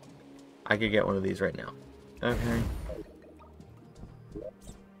 I could get one of these right now. Okay.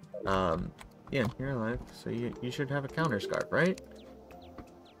 Yeah, you're alive. So you should have a counter scarf, right?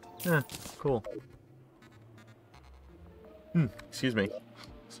 Yeah, cool. Excuse me.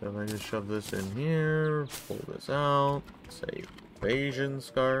 So if I just shove this in here, pull this out, say Invasion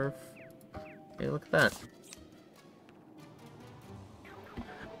Scarf. Hey, look at that.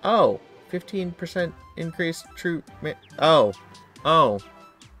 Oh, 15% increased true... Oh. Oh.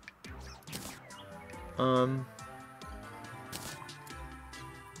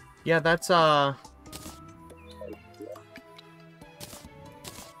 Yeah, that's, I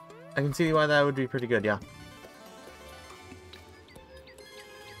can see why that would be pretty good, yeah.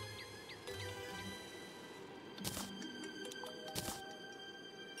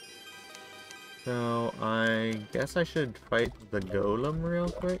 So, I guess I should fight the golem real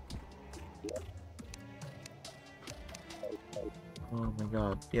quick. Oh my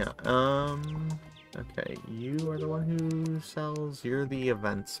god, yeah, okay, you are the one who sells, you're the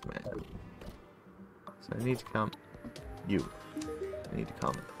events man. So I need to come, I need to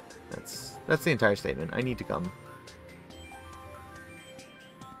come. That's the entire statement, I need to come.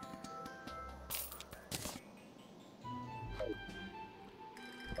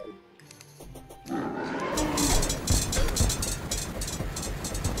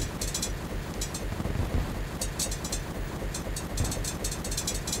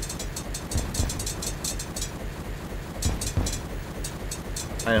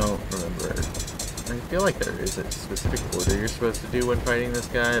 I don't remember. I feel like there is a specific order you're supposed to do when fighting this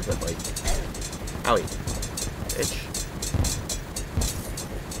guy, but like... Owie. Bitch.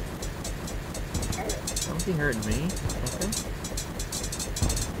 Don't be hurting me, okay?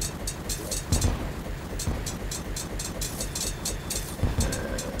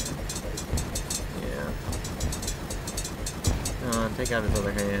 Yeah. Come on, take out his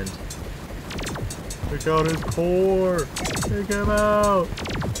other hand. Take out his core! Take him out!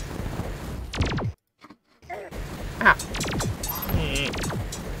 Ah!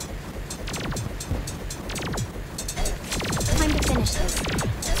 Time to finish this.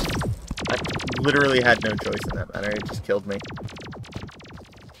 I literally had no choice in that matter. It just killed me.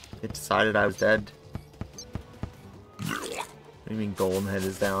 It decided I was dead. What do you mean Golem Head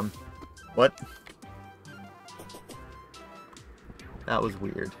is down? What? That was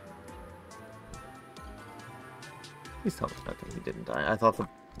weird. Please tell me. Okay, he didn't die. I thought the...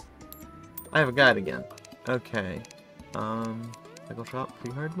 I have a guide again. Okay. Cycle shop,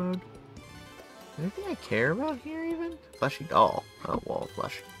 free hard mode. Anything I care about here even? Fleshy doll. Oh, wall of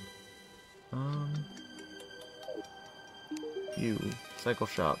flesh. You. Cycle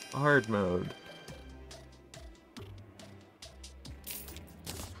shop. Hard mode.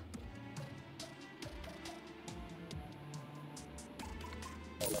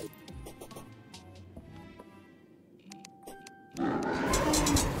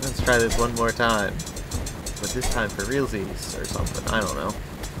 Let's try this one more time. But this time for realsies or something. I don't know.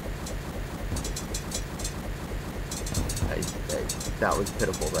 That was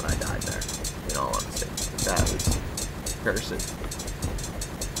pitiful that I died there. In all honesty. That was cursed.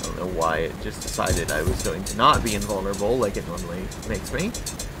 I don't know why it just decided I was going to not be invulnerable like it normally makes me.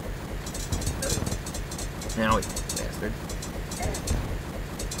 Now we bastard.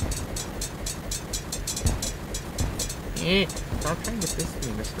 Stop trying to fist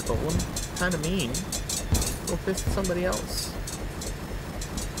me, Mr. Golem. Kinda mean. Go fist somebody else.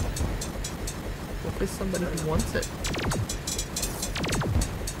 Go fist somebody who wants it.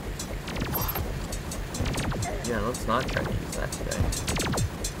 Yeah, let's not try to use that today.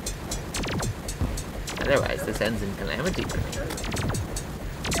 Otherwise, this ends in calamity for me.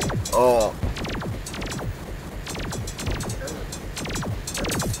 Oh.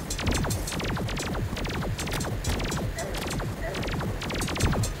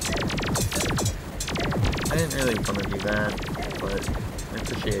 I didn't really want to do that, but I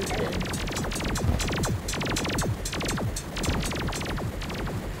appreciate it again.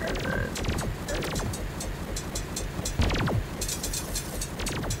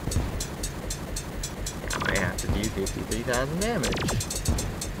 Now I have to do 53,000 damage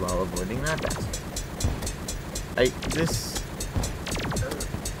while avoiding that bastard. This...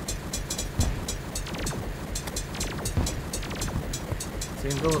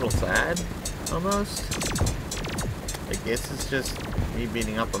 seems a little sad, almost. I guess it's just me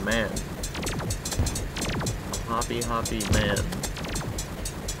beating up a man. A hoppy man.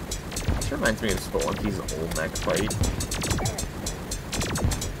 This reminds me of Spelunky's old mech fight.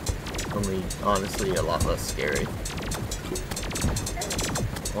 Only, honestly, a lot less scary.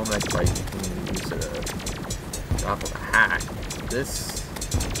 Old mech fight, you can use a drop of a hat. This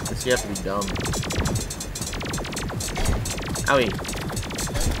you have to be dumb. Owie.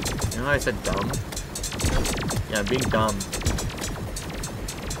 You know how I said dumb? Yeah, being dumb.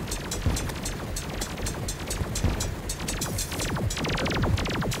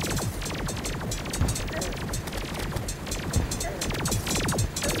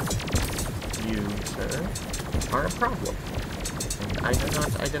 You, sir, are a problem. And I do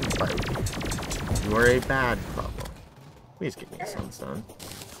not identify with you. You are a bad problem. Please give me a sunstone.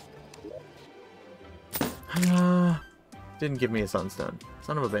 Didn't give me a sunstone.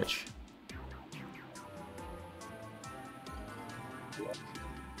 Son of a bitch.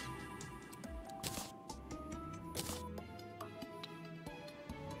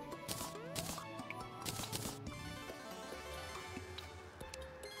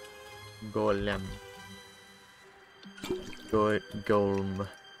 Golem. Golem.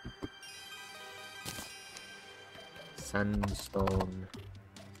 Sunstone.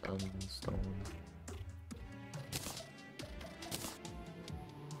 Sunstone.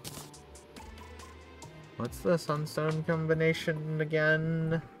 What's the sunstone combination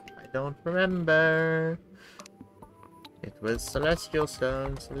again? I don't remember. It was celestial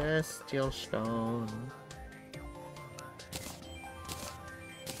stone, celestial stone.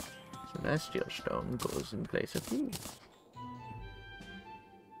 Celestial stone goes in place of you.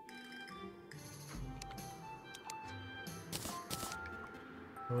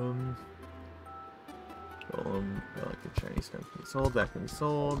 Like a Chinese stone can be sold, that can be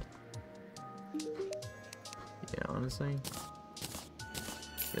sold. Yeah, honestly.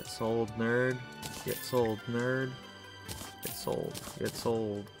 Get sold, nerd. Get sold, nerd. Get sold. Get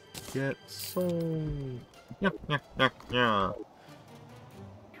sold. Get sold. Yeah, yeah, yeah, yeah.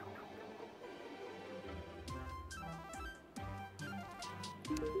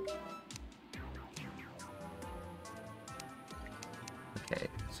 Okay,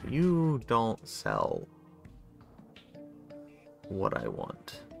 so you don't sell what I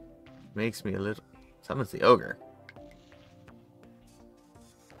want. Makes me a little... Summons the ogre.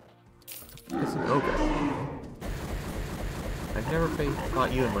 It's an ogre. I've never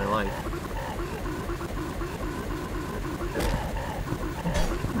fought you in my life.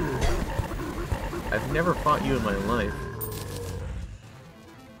 I've never fought you in my life.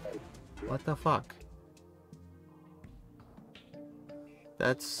 What the fuck?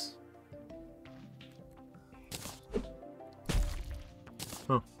 That's...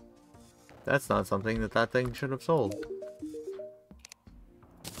 Huh. That's not something that thing should have sold.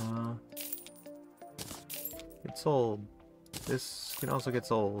 Get sold. This can also get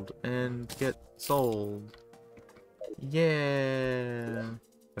sold. And get sold. Yeah.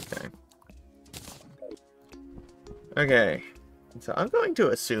 Okay. Okay. So I'm going to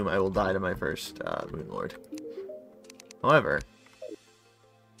assume I will die to my first Moon Lord. However,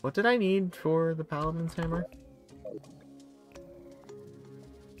 what did I need for the Paladin's Hammer?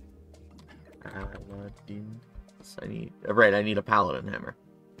 Paladin. I need... right, I need a Paladin Hammer.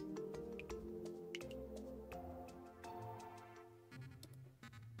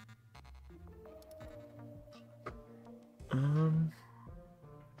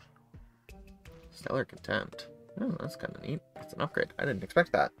 Stellar Contempt. Oh, that's kind of neat. It's an upgrade. I didn't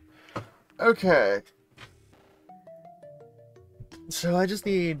expect that. Okay. So I just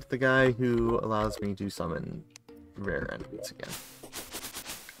need the guy who allows me to summon rare enemies again.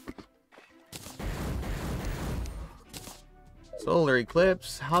 Solar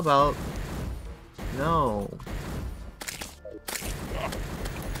Eclipse? How about... No. How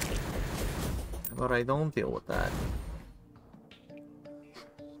about I don't deal with that?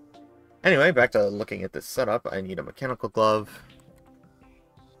 Anyway, back to looking at this setup. I need a mechanical glove.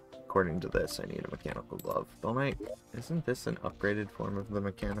 According to this, I need a mechanical glove. Don't I? Isn't this an upgraded form of the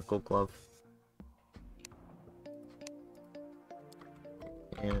mechanical glove?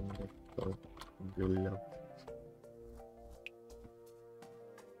 And glove.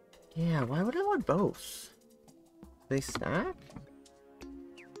 Yeah, why would I want both? They stack?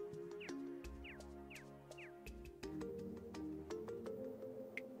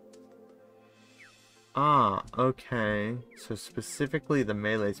 Ah, okay. So specifically the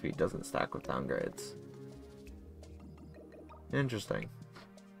melee speed doesn't stack with downgrades. Interesting.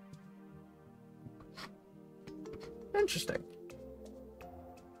 Interesting.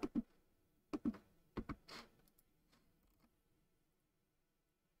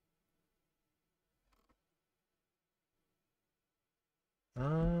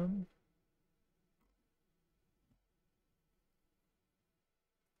 Um...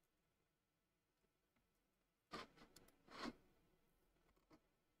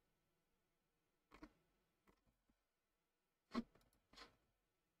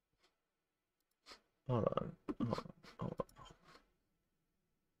 Hold on. Hold on. Hold on.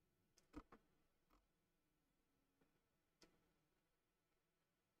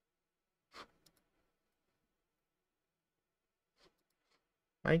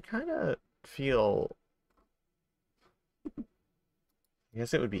 I kind of feel... I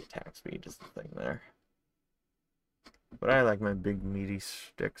guess it would be attack speed is the thing there. But I like my big meaty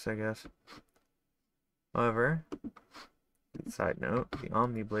sticks, I guess. However, side note, the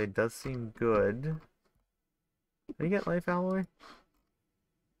Omni Blade does seem good. Did you get Life Alloy?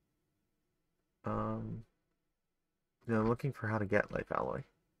 No, I'm looking for how to get Life Alloy.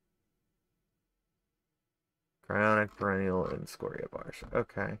 Cryonic, Perennial, and Scoria Bars.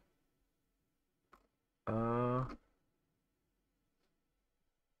 Okay. And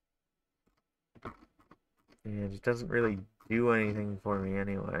it doesn't really do anything for me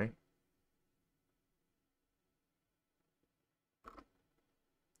anyway.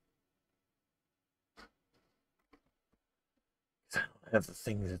 I don't have the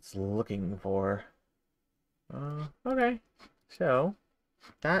things it's looking for. Okay. So,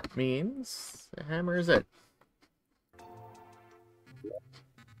 that means the hammer is it.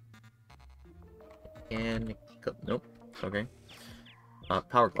 And nope. Okay.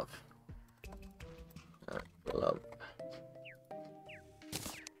 Power glove. Glove.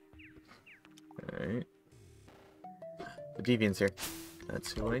 Alright. The deviant's here.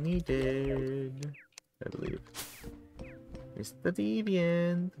 That's who I needed, I believe. Mr.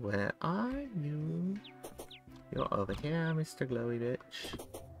 Deviant, where are you? You're over here, Mr. Glowy bitch.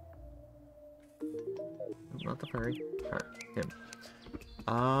 Not the furry. Alright, him.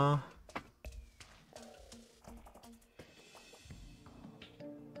 I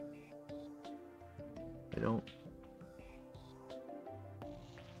don't...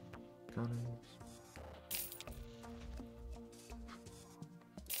 Guns.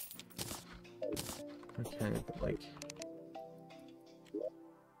 Okay, but like...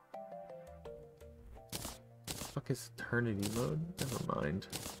 Fuck is eternity mode? Never mind.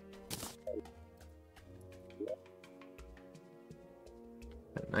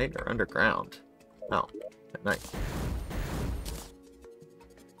 At night or underground? No, at night.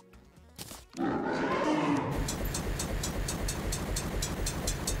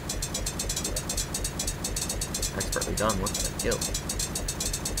 Expertly done. What did I kill?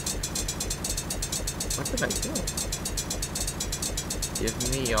 What did I kill? Give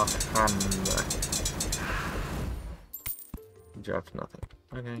me your hammer. Dropped nothing.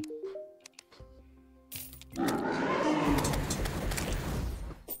 Okay. Come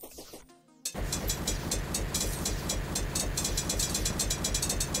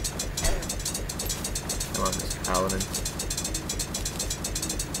on, Mr. Paladin.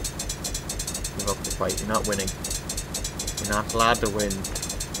 Give up the fight. You're not winning. You're not allowed to win.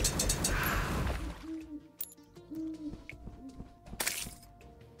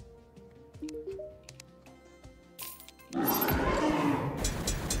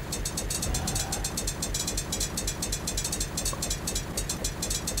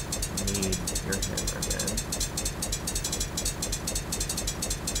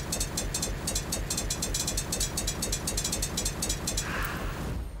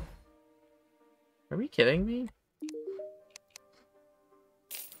 Are you kidding me?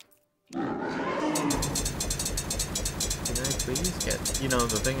 Can I please get, you know,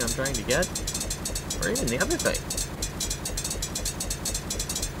 the thing I'm trying to get? Or even the other thing?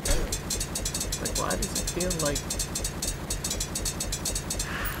 Like, why does it feel like...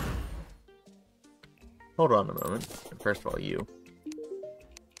 Hold on a moment. First of all, you.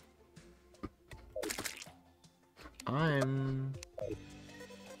 I'm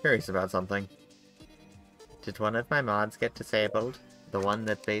curious about something. Did one of my mods get disabled? The one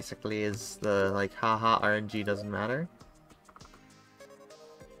that basically is the, like, haha, RNG doesn't matter?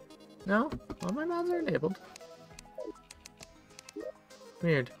 No? All my mods are enabled.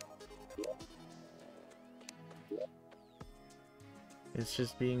 Weird. It's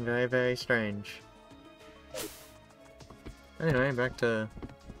just being very, very strange. Anyway, back to...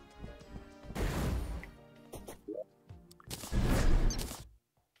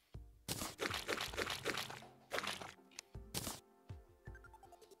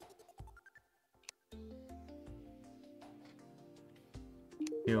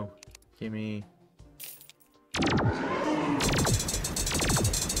 You. Give me...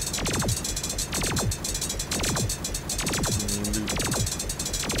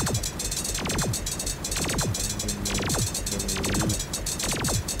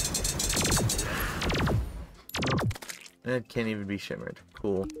 It can't even be shimmered.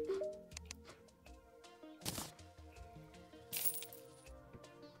 Cool. Give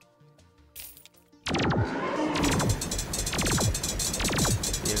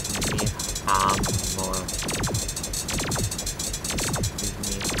me more. Give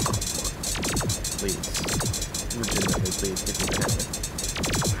me more. Please. Legitimately, please give me the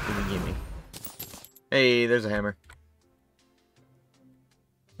hammer. Gimme. Hey, there's a hammer.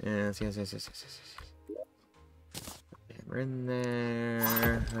 Yes, yes, yes, yes, yes, yes, yes. We're in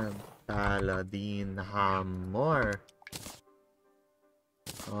there. Paladin Hammer.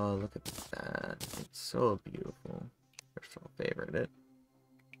 Oh, look at that. It's so beautiful. First of all, favorite it.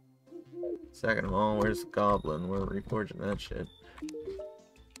 Second of all, where's the goblin? We're reforging that shit.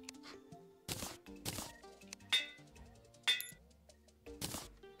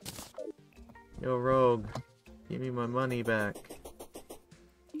 Yo, rogue. Give me my money back.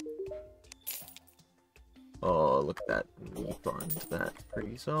 Oh, look at that refund. That's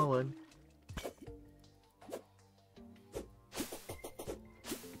pretty solid.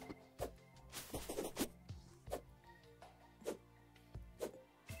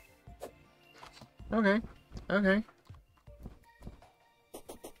 Okay. Okay.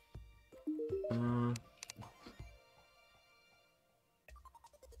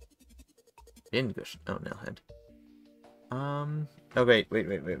 English. Oh, nailhead. Oh, wait.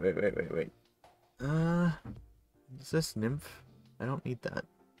 Is this nymph? I don't need that.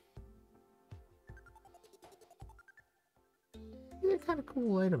 These are kind of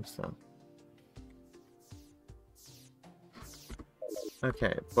cool items, though.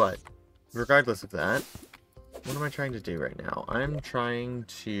 Okay, but regardless of that, what am I trying to do right now? I'm trying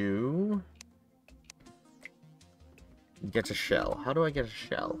to get a shell. How do I get a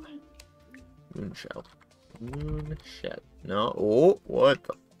shell? Moon shell. Moon shell. No. Oh, what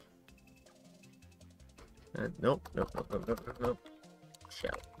the? Nope.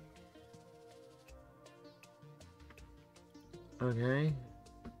 Shell. Okay.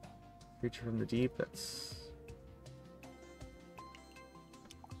 Creature from the deep, that's...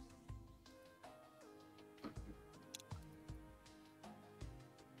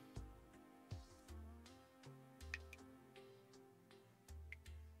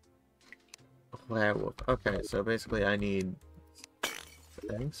 Werewolf. Okay, so basically I need...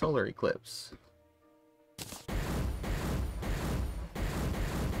 I think solar eclipse.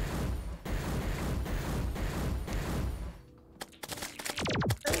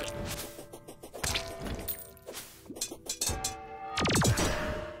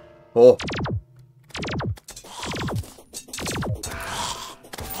 Oh!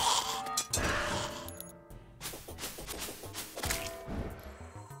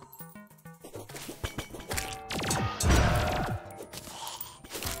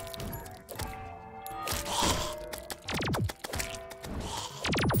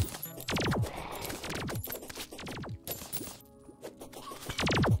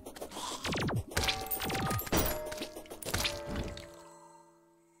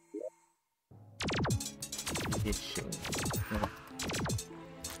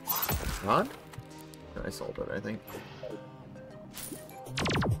 Rod? I sold it, I think.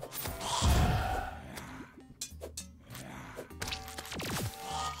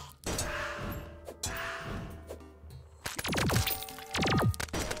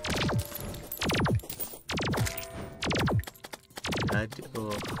 I do a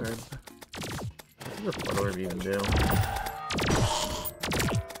little herb. What does the blood orb even do?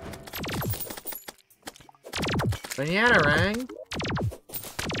 Banana-rang!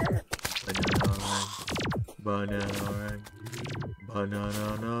 Banana-rang.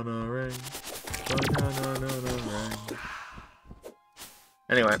 Banana-rang. Banana-rang.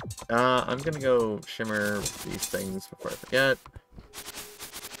 Anyway, I'm gonna go shimmer these things before I forget.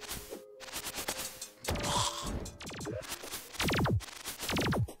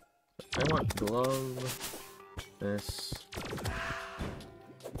 I want glove. This.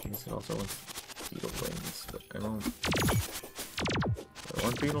 I guess it also wants beetle wings, but I don't. I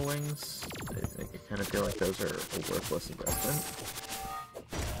want beetle wings. I kind of feel like those are a worthless investment.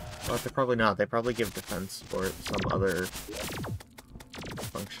 But they're probably not. They probably give defense or some other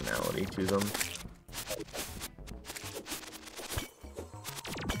functionality to them.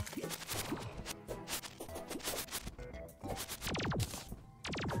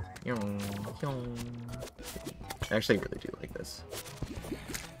 I actually really do like this.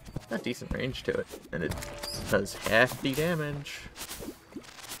 Got decent range to it, and it does hefty damage.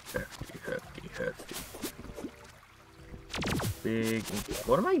 Hefty, hefty, hefty. Big.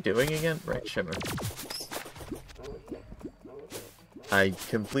 What am I doing again? Right, shimmer. I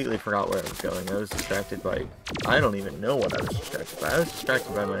completely forgot where I was going. I was distracted by... I don't even know what I was distracted by. I was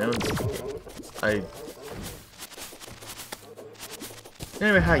distracted by my own speaking.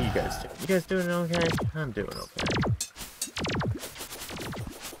 Anyway, how you guys doing? You guys doing okay? I'm doing okay.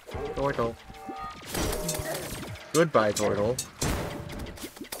 Tortle. Goodbye, Tortle.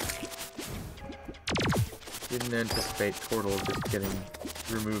 Didn't anticipate Tortle just getting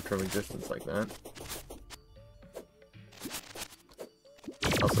removed from existence like that.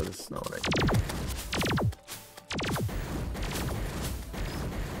 Also, this is not what I do.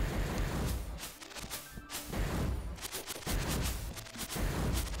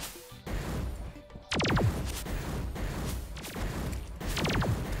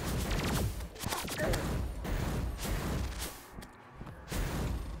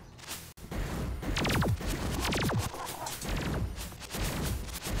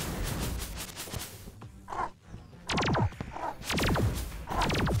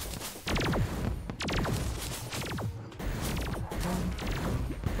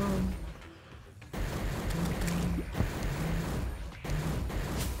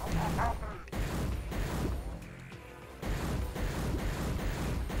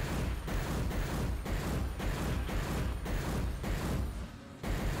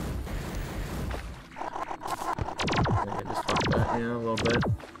 Yeah, a little bit.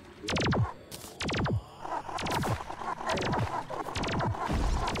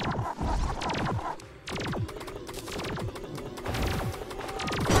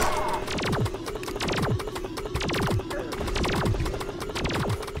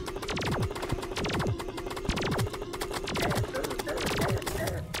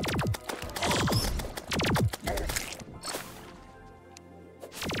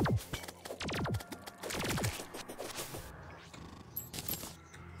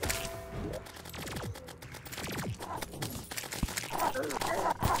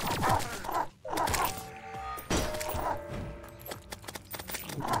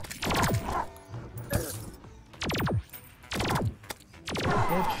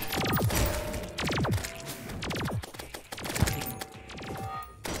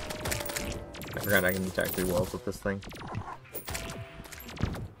 I forgot I can attack through walls with this thing.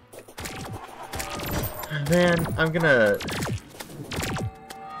 Man, I'm gonna...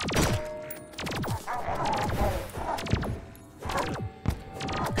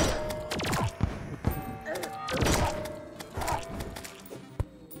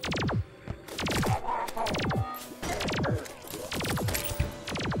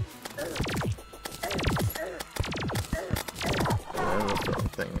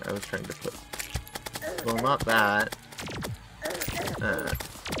 I was trying to put... Well, not that.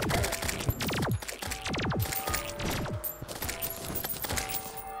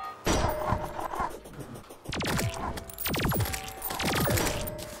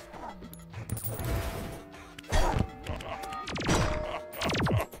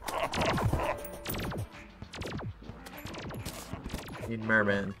 Need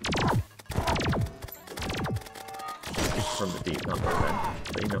merman. From the deep, not merman.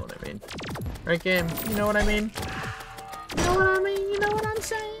 But you know what I mean. Right, game? You know what I mean? You know what I mean? You know what I'm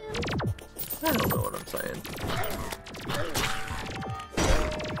saying? I don't know what I'm saying.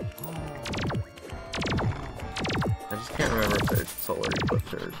 I just can't remember if they're solar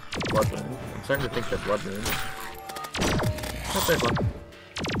eclipse or blood moon. I'm starting to think they're blood moon. Not bad one.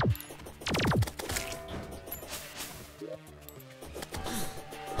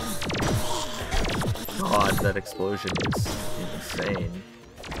 God, that explosion is insane.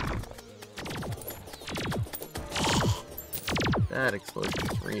 That explosion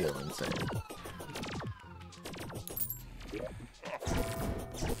is real insane.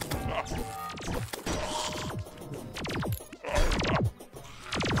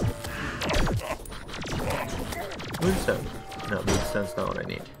 Moonstone. No, moonstone's not what I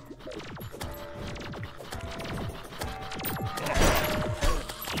need.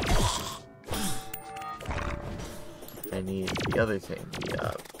 I need the other thing,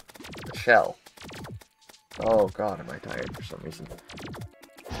 the shell. Oh god, am I tired for some reason.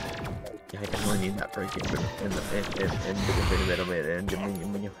 Yeah, I definitely need that break in the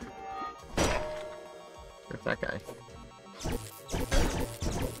Where's that guy?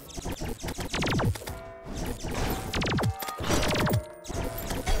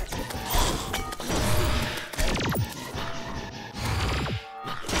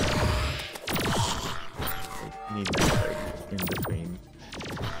 I need that like in between.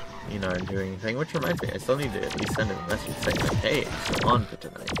 You know, I'm doing anything, which reminds me, I still need to at least send him a message saying like, hey, I'm still on for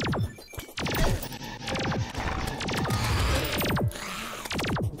tonight.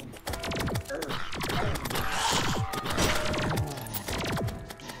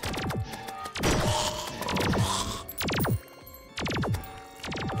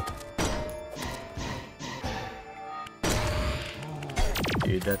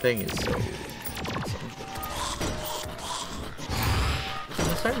 Dude, that thing is so awesome.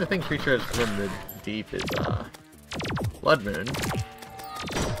 I'm starting to think Creatures from the Deep is, Blood Moon.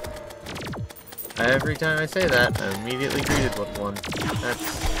 Every time I say that, I'm immediately greeted with one. That's...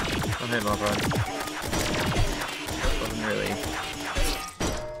 Oh, hey, Mothron. Wasn't really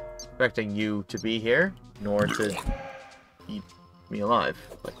expecting you to be here, nor to eat me alive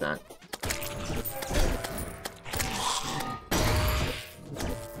like that.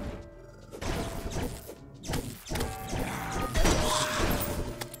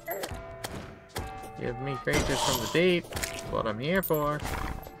 Give me creatures from the deep. That's what I'm here for.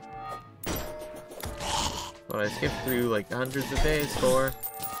 What I skipped through like hundreds of days for.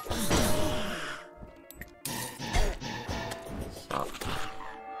 Stop.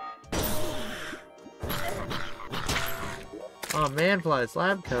 Oh, Manfly's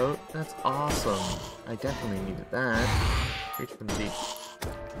lab coat. That's awesome. I definitely needed that. Creature from the deep.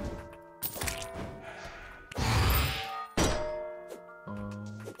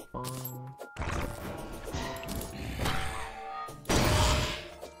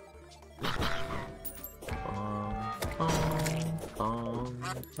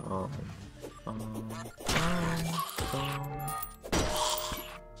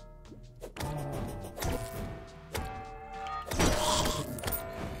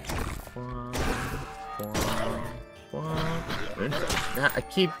 I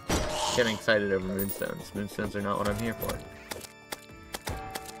keep getting excited over moonstones. Moonstones are not what I'm here for.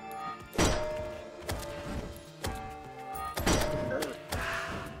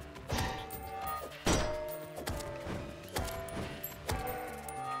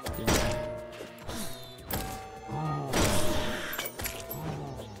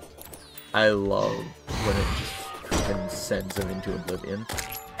 I love when it just freaking sends them into oblivion.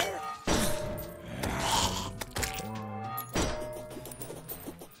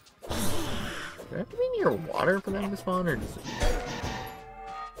 Do I have to be near water for them to spawn, or does it...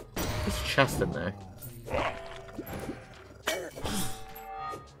 There's a chest in there.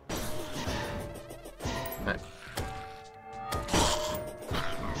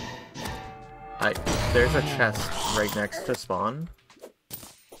 There's a chest right next to spawn.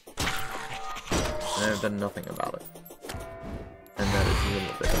 And I've done nothing about it. And that is a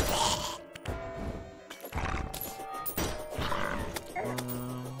little bit of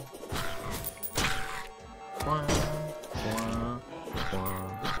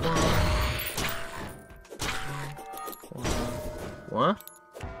What?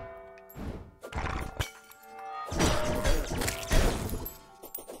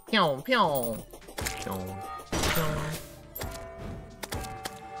 Pew, pew. Pew, pew.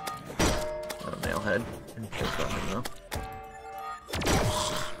 Not a nailhead.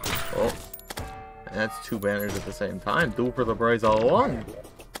 Oh. That's two banners at the same time. Two for the price of one.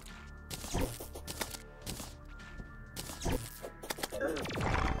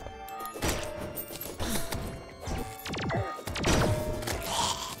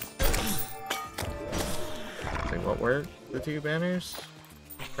 What were the two banners?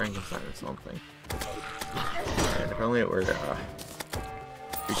 Frankenstein or something. And if only it were deep for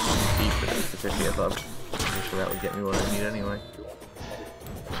the 50th up. I'm sure that would get me what I need anyway.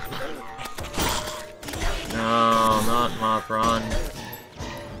 No, not Mothron.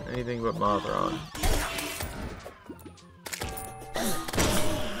 Anything but Mothron.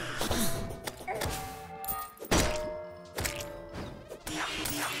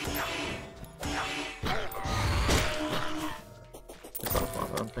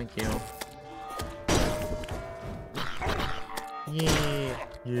 Thank you.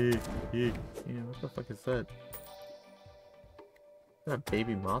 Yeah. What the fuck is that? Is that a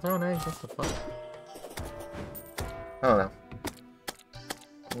baby Mothron egg? What the fuck? I don't know.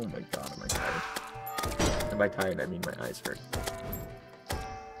 Oh my god, am I tired? And by tired, I mean my eyes hurt.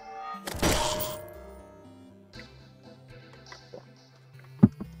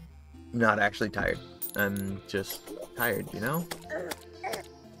 I'm not actually tired. I'm just tired, you know?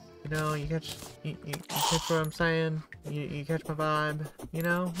 You know, you catch what I'm saying? You catch my vibe? You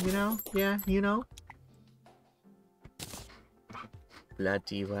know? Yeah, you know?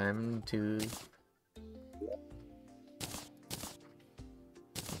 Bloody worm tooth.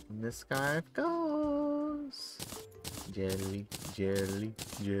 In the scarf goes. Jelly, jelly,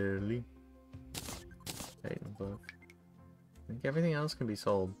 jelly. Right above. I think everything else can be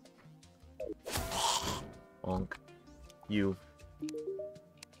sold. Bonk. You.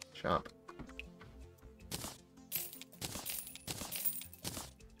 Shop.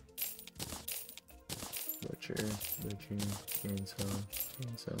 Butcher, chainsaw,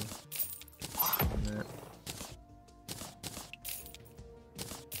 and that.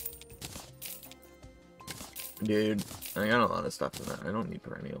 Dude, I got a lot of stuff in that. I don't need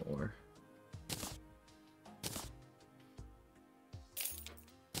perennial ore.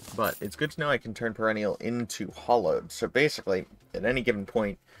 But it's good to know I can turn perennial into hollowed. So basically, at any given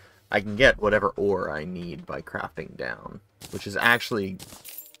point, I can get whatever ore I need by crafting down. Which is actually,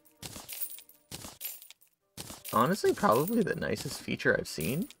 honestly, probably the nicest feature I've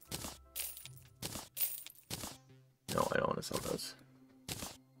seen. No, I don't want to sell those.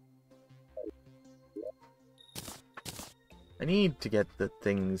 I need to get the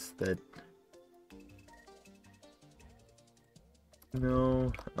things that...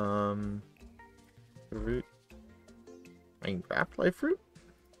 No, fruit. I can craft life fruit?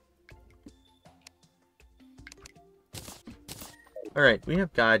 Alright, we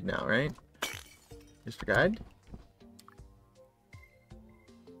have guide now, right? Mr. Guide?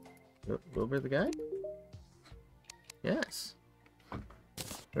 Go over the guide? Yes.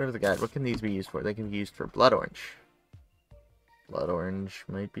 Whatever the guide. What can these be used for? They can be used for blood orange. Blood orange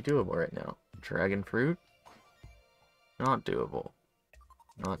might be doable right now. Dragon fruit? Not doable.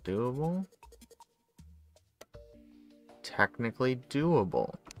 Not doable? Technically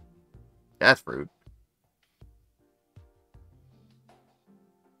doable. Death fruit.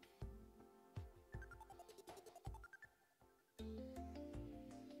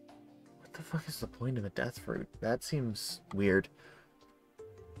 What the fuck is the point of a death fruit? That seems weird.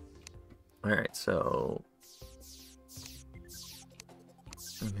 Alright, so...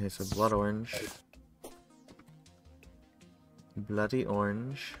 Okay, so blood orange. Bloody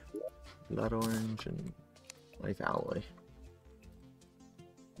orange. Blood orange and life alloy.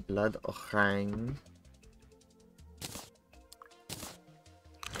 Blood orang.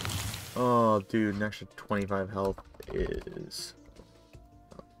 Oh, dude, an extra 25 health is...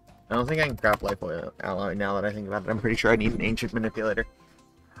 I don't think I can craft life alloy now that I think about it. I'm pretty sure I need an ancient manipulator.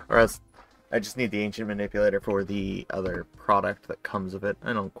 Or else I just need the ancient manipulator for the other product that comes of it.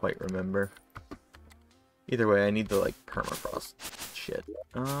 I don't quite remember. Either way, I need the, like, permafrost shit.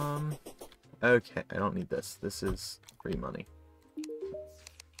 Okay, I don't need this. This is free money.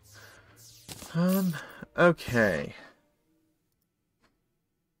 Okay.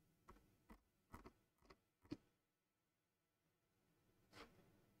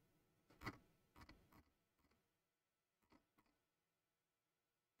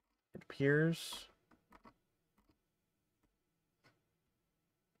 It appears...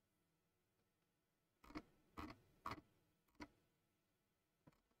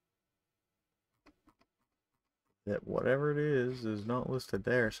 that whatever it is not listed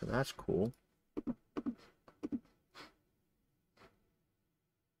there, so that's cool.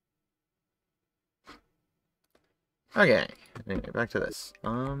 Okay, anyway, back to this.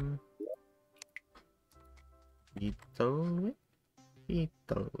 Vetoing?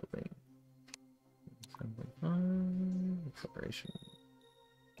 Vetoing. Acceleration.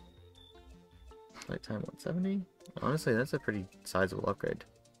 Flight time 170. Honestly, that's a pretty sizable upgrade.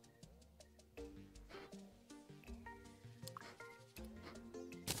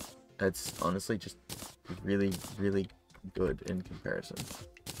 It's honestly just really, really good in comparison.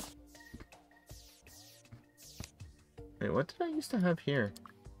 Wait, what did I used to have here?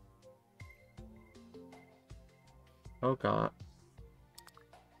 Oh god.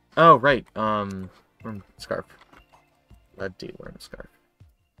 Oh, right, worm scarf. Lead D worm scarf.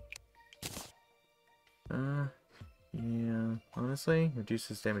 Yeah, honestly,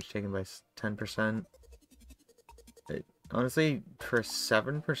 reduces damage taken by 10%. Honestly, for a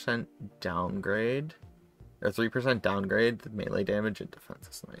 7% downgrade, or 3% downgrade, the melee damage and defense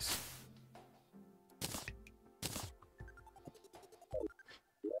is nice.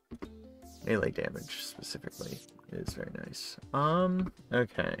 Melee damage, specifically, is very nice.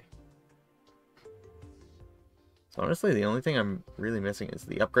 Okay. So honestly, the only thing I'm really missing is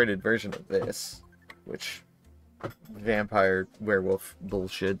the upgraded version of this, which... vampire, werewolf,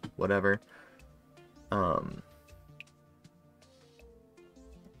 bullshit, whatever.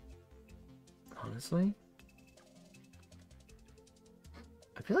 Honestly,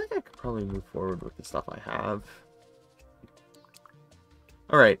 I feel like I could probably move forward with the stuff I have.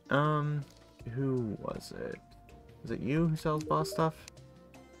 Alright, who was it? Was it you who sells boss stuff?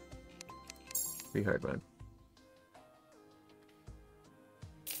 Pretty hard one.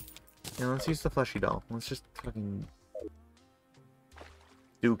 Yeah, let's use the fleshy doll. Let's just fucking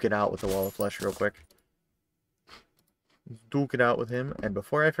duke it out with the wall of flesh real quick. Duke it out with him, and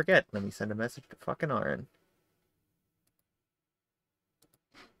before I forget, let me send a message to fucking Aaron.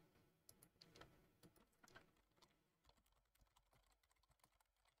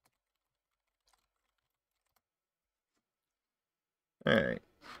 Alright.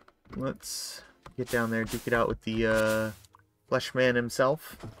 Let's get down there, duke it out with the, Flesh Man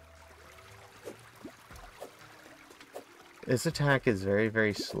himself. This attack is very,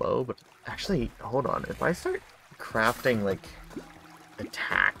 very slow, but actually, hold on. If I start crafting, like,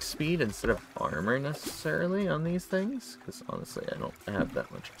 attack speed instead of armor necessarily on these things, because honestly, I don't have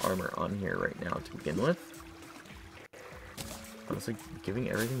that much armor on here right now to begin with. Honestly, giving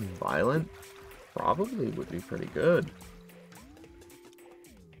everything violent probably would be pretty good.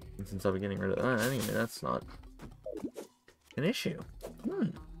 And since I'll be getting rid of that anyway, that's not an issue.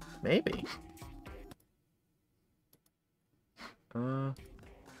 Maybe.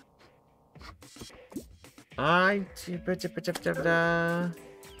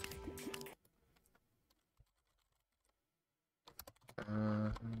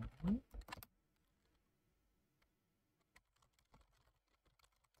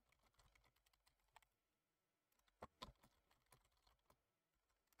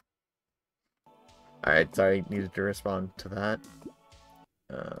 Alright, sorry, needed to respond to that.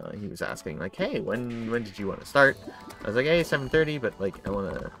 He was asking, like, hey, when did you want to start? I was like, hey, 7:30, but, like, I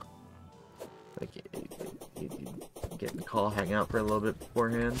want to, like, get in the call, hang out for a little bit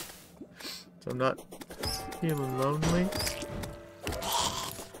beforehand, so I'm not feeling lonely.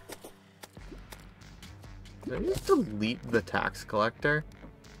 Did I just delete the tax collector?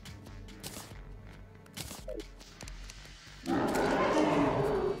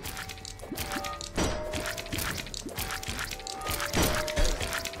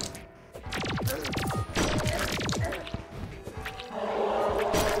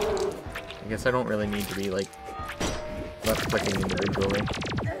 I guess I don't really need to be, like, left-clicking individually.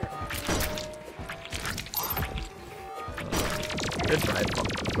 Goodbye,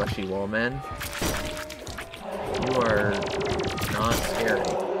 fleshy wall man. You are not scary.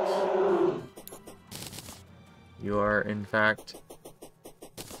 You are, in fact,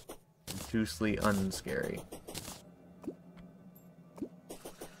 obtusely unscary.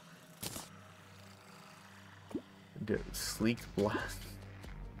 Dude, sleek blast.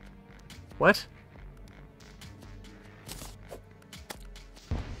 What?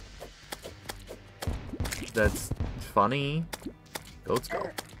 That's funny. Goats go.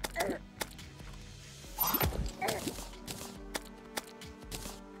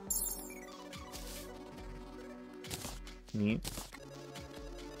 Neat.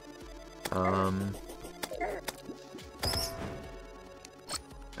 I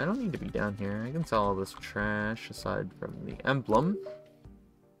don't need to be down here. I can sell all this trash aside from the emblem.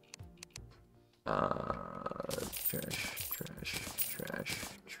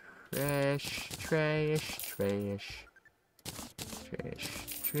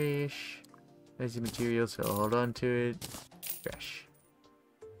 Trash. Lazy material, so hold on to it. Trash.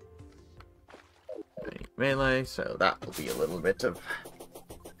 Melee, so that will be a little bit of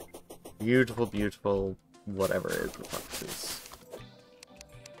beautiful, whatever it is the fuck is.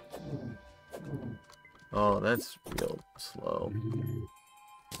 Oh, that's real slow.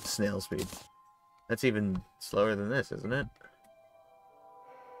 Snail speed. That's even slower than this, isn't it?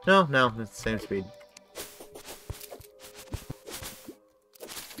 No, it's the same speed.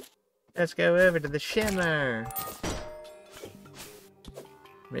 Let's go over to the shimmer.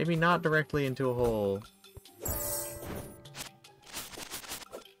 Maybe not directly into a hole.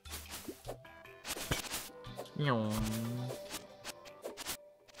 Yum.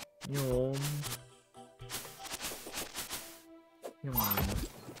 Yum. Yum.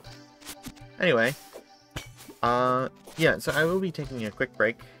 Anyway, yeah, so I will be taking a quick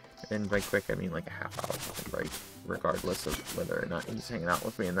break, and by quick I mean like a half-hour break, regardless of whether or not he's hanging out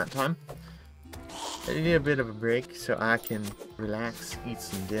with me in that time. I need a bit of a break so I can relax, eat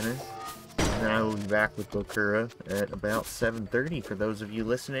some dinner, and then I will be back with Bokura at about 7:30 for those of you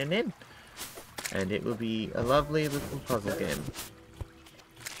listening in, and it will be a lovely little puzzle game.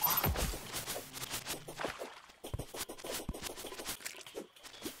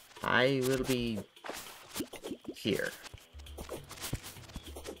 I will be here.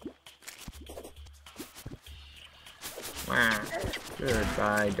 Wow.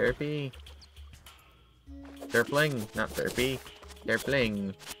 Goodbye, Derpy. Derpling, not Derpy.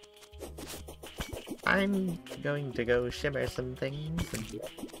 Derpling. I'm going to go shimmer some things. And,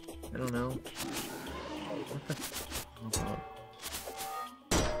 I don't know. What the? Oh, God.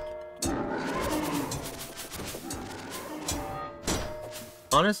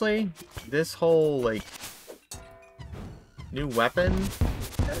 Honestly, this whole, like, new weapon,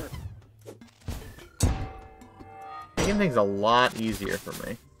 making things a lot easier for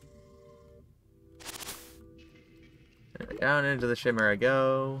me. Down into the shimmer I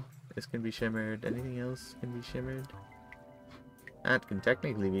go. This can be shimmered. Anything else can be shimmered? That can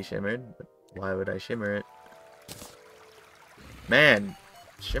technically be shimmered, but why would I shimmer it? Man,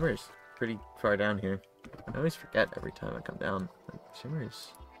 shimmer's pretty far down here. I always forget every time I come down. Like, shimmers.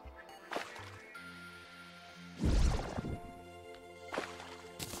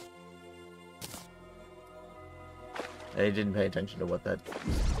 I didn't pay attention to what that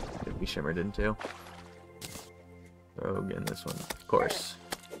could be shimmered into. Rogue in this one, of course.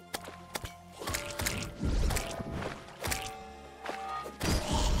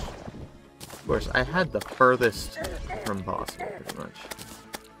 Of course, I had the furthest from possible, pretty much.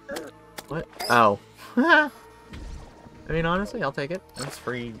 What? Oh. I mean, honestly, I'll take it. That's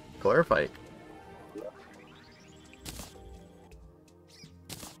free glare fight.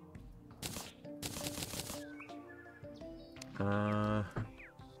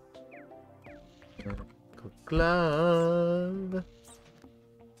 Glove.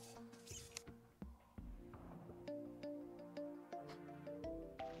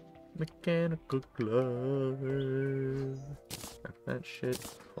 Mechanical glove. Grab that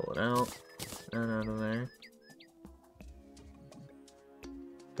shit. Pull it out. And out of there.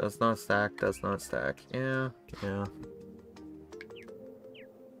 Does not stack. Does not stack. Yeah. Yeah.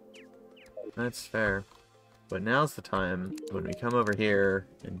 That's fair. But now's the time when we come over here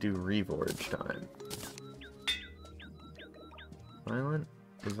and do Revorge time. Violent?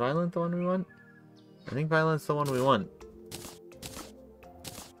 Is Violent the one we want? I think Violent's the one we want.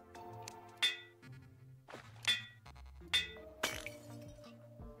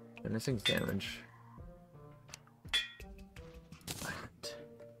 Menacing damage. Violent.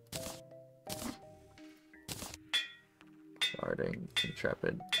 Guarding,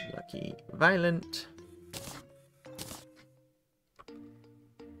 Intrepid, Lucky, Violent.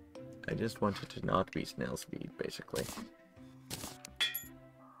 I just wanted to not be snail speed, basically.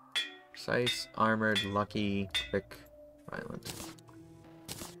 Precise, armored, lucky, quick, violent.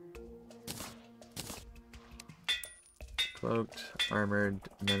 Cloaked, armored,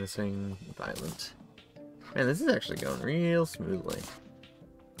 menacing, violent. Man, this is actually going real smoothly.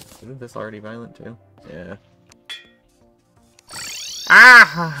 Isn't this already violent too? Yeah.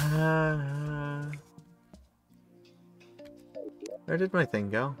 Ah! Where did my thing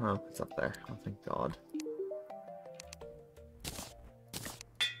go? Oh, it's up there. Oh, thank God.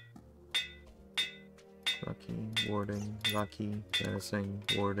 Lucky, warding, lucky, menacing,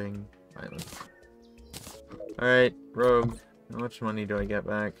 warding, violent. Alright, rogue. How much money do I get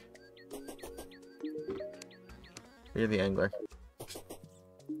back? You're the angler.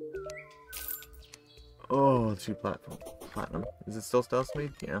 Oh, 2 platinum. Is it still stealth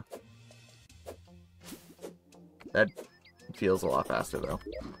speed? Yeah. That feels a lot faster, though.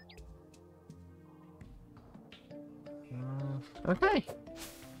 Okay.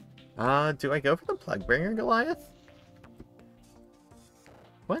 Do I go for the Plaguebringer Goliath?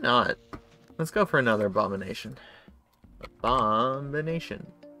 Why not? Let's go for another Abomination. Abomination.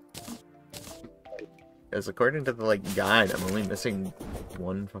 Because according to the, like, guide, I'm only missing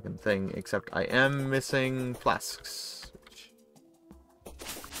one fucking thing, except I am missing flasks. Which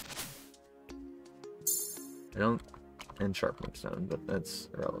I don't... And sharpening stone, but that's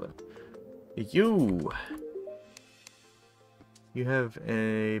irrelevant. You have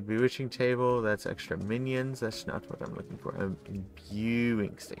a bewitching table, that's extra minions, that's not what I'm looking for. A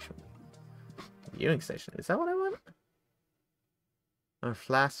imbuing station. Imbuing station, is that what I want? A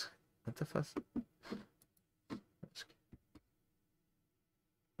flask. What the fuck?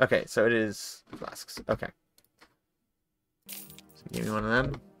 Okay, so it is flasks. Okay. So give me one of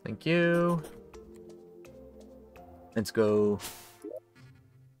them. Thank you. Let's go.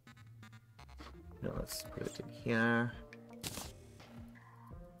 No, let's put it in here.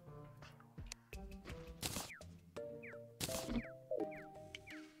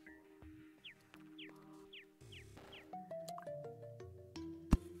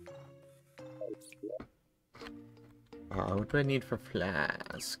 What do I need for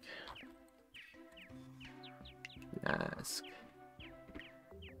flask? Flask.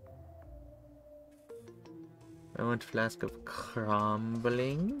 I want flask of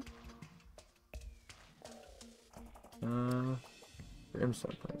crumbling.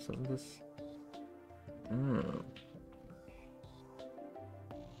 Brimstone plants. So this.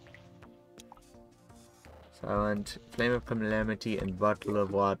 So I want flame of calamity and bottle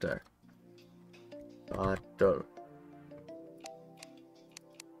of water. Bottle.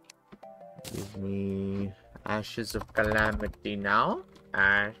 Give me ashes of calamity now.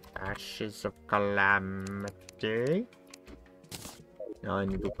 Ashes of calamity. Now I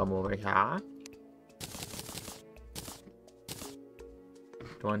need to come over here.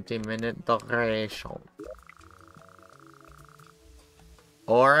 20-minute duration.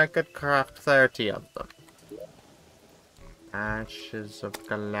 Or I could craft 30 of them. Ashes of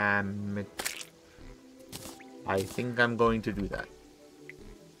calamity. I think I'm going to do that.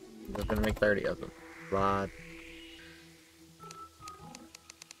 I'm gonna make 30 of them. But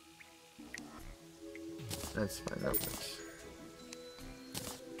that's fine, that works.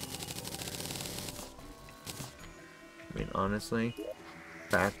 I mean, honestly,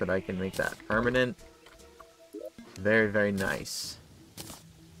 the fact that I can make that permanent, very, very nice.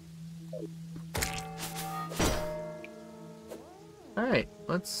 Alright,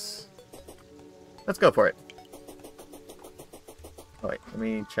 let's go for it. Oh wait, let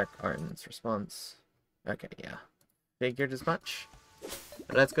me check Arden's response. Okay, yeah. Figured as much.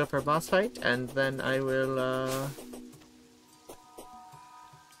 Let's go for a boss fight, and then I will,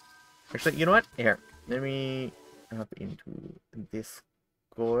 Actually, you know what? Here, let me hop into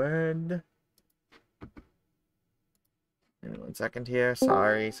Discord. Give me 1 second here.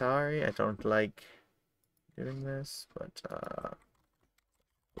 Sorry. I don't like doing this, but,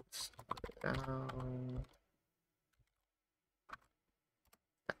 let's go down.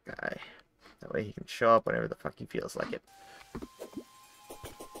 That guy. That way he can show up whenever the fuck he feels like it.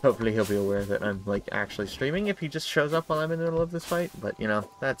 Hopefully he'll be aware that I'm, like, actually streaming if he just shows up while I'm in the middle of this fight. But, you know,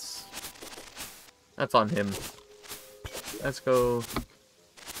 that's on him. Let's go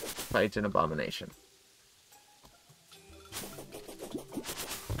fight an abomination.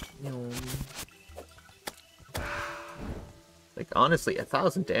 Like, honestly,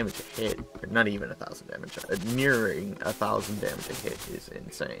 1,000 damage a hit, or not even 1,000 damage, nearing 1,000 damage a hit is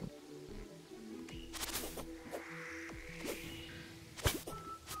insane.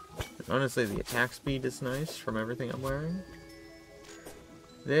 Honestly, the attack speed is nice from everything I'm wearing.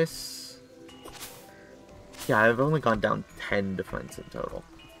 This... Yeah, I've only gone down 10 defense in total.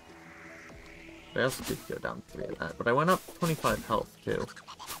 I also did go down 3 of that, but I went up 25 health, too.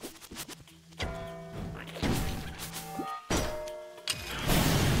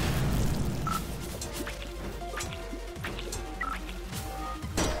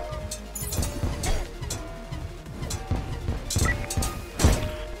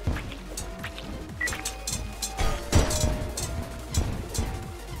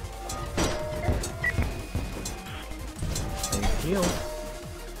 Heal.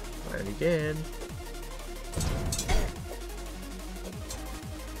 Already did.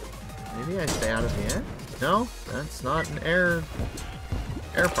 Maybe I stay out of the air? No, that's not an air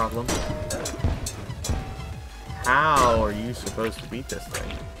problem. How are you supposed to beat this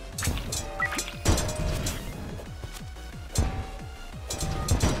thing?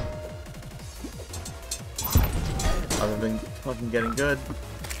 Other than fucking getting good.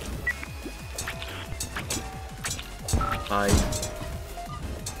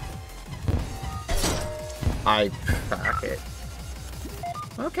 I crack it.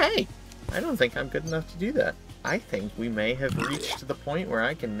 Okay. I don't think I'm good enough to do that. I think we may have reached the point where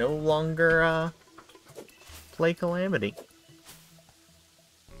I can no longer, play Calamity.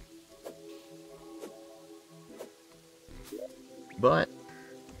 But,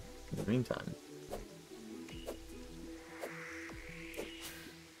 in the meantime...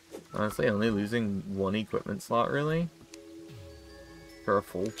 Honestly, only losing 1 equipment slot, really? For a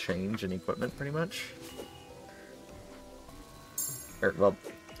full change in equipment, pretty much. Or, well,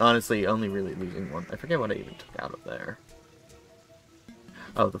 honestly, only really losing 1. I forget what I even took out of there.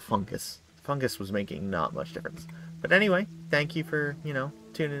 Oh, the fungus. Fungus was making not much difference. But anyway, thank you for, you know,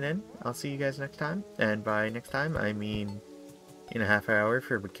 tuning in. I'll see you guys next time. And by next time, I mean in a half hour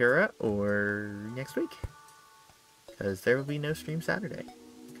for Bakura, or next week. Because there will be no stream Saturday.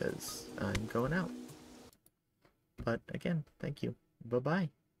 Because I'm going out. But again, thank you. Bye-bye.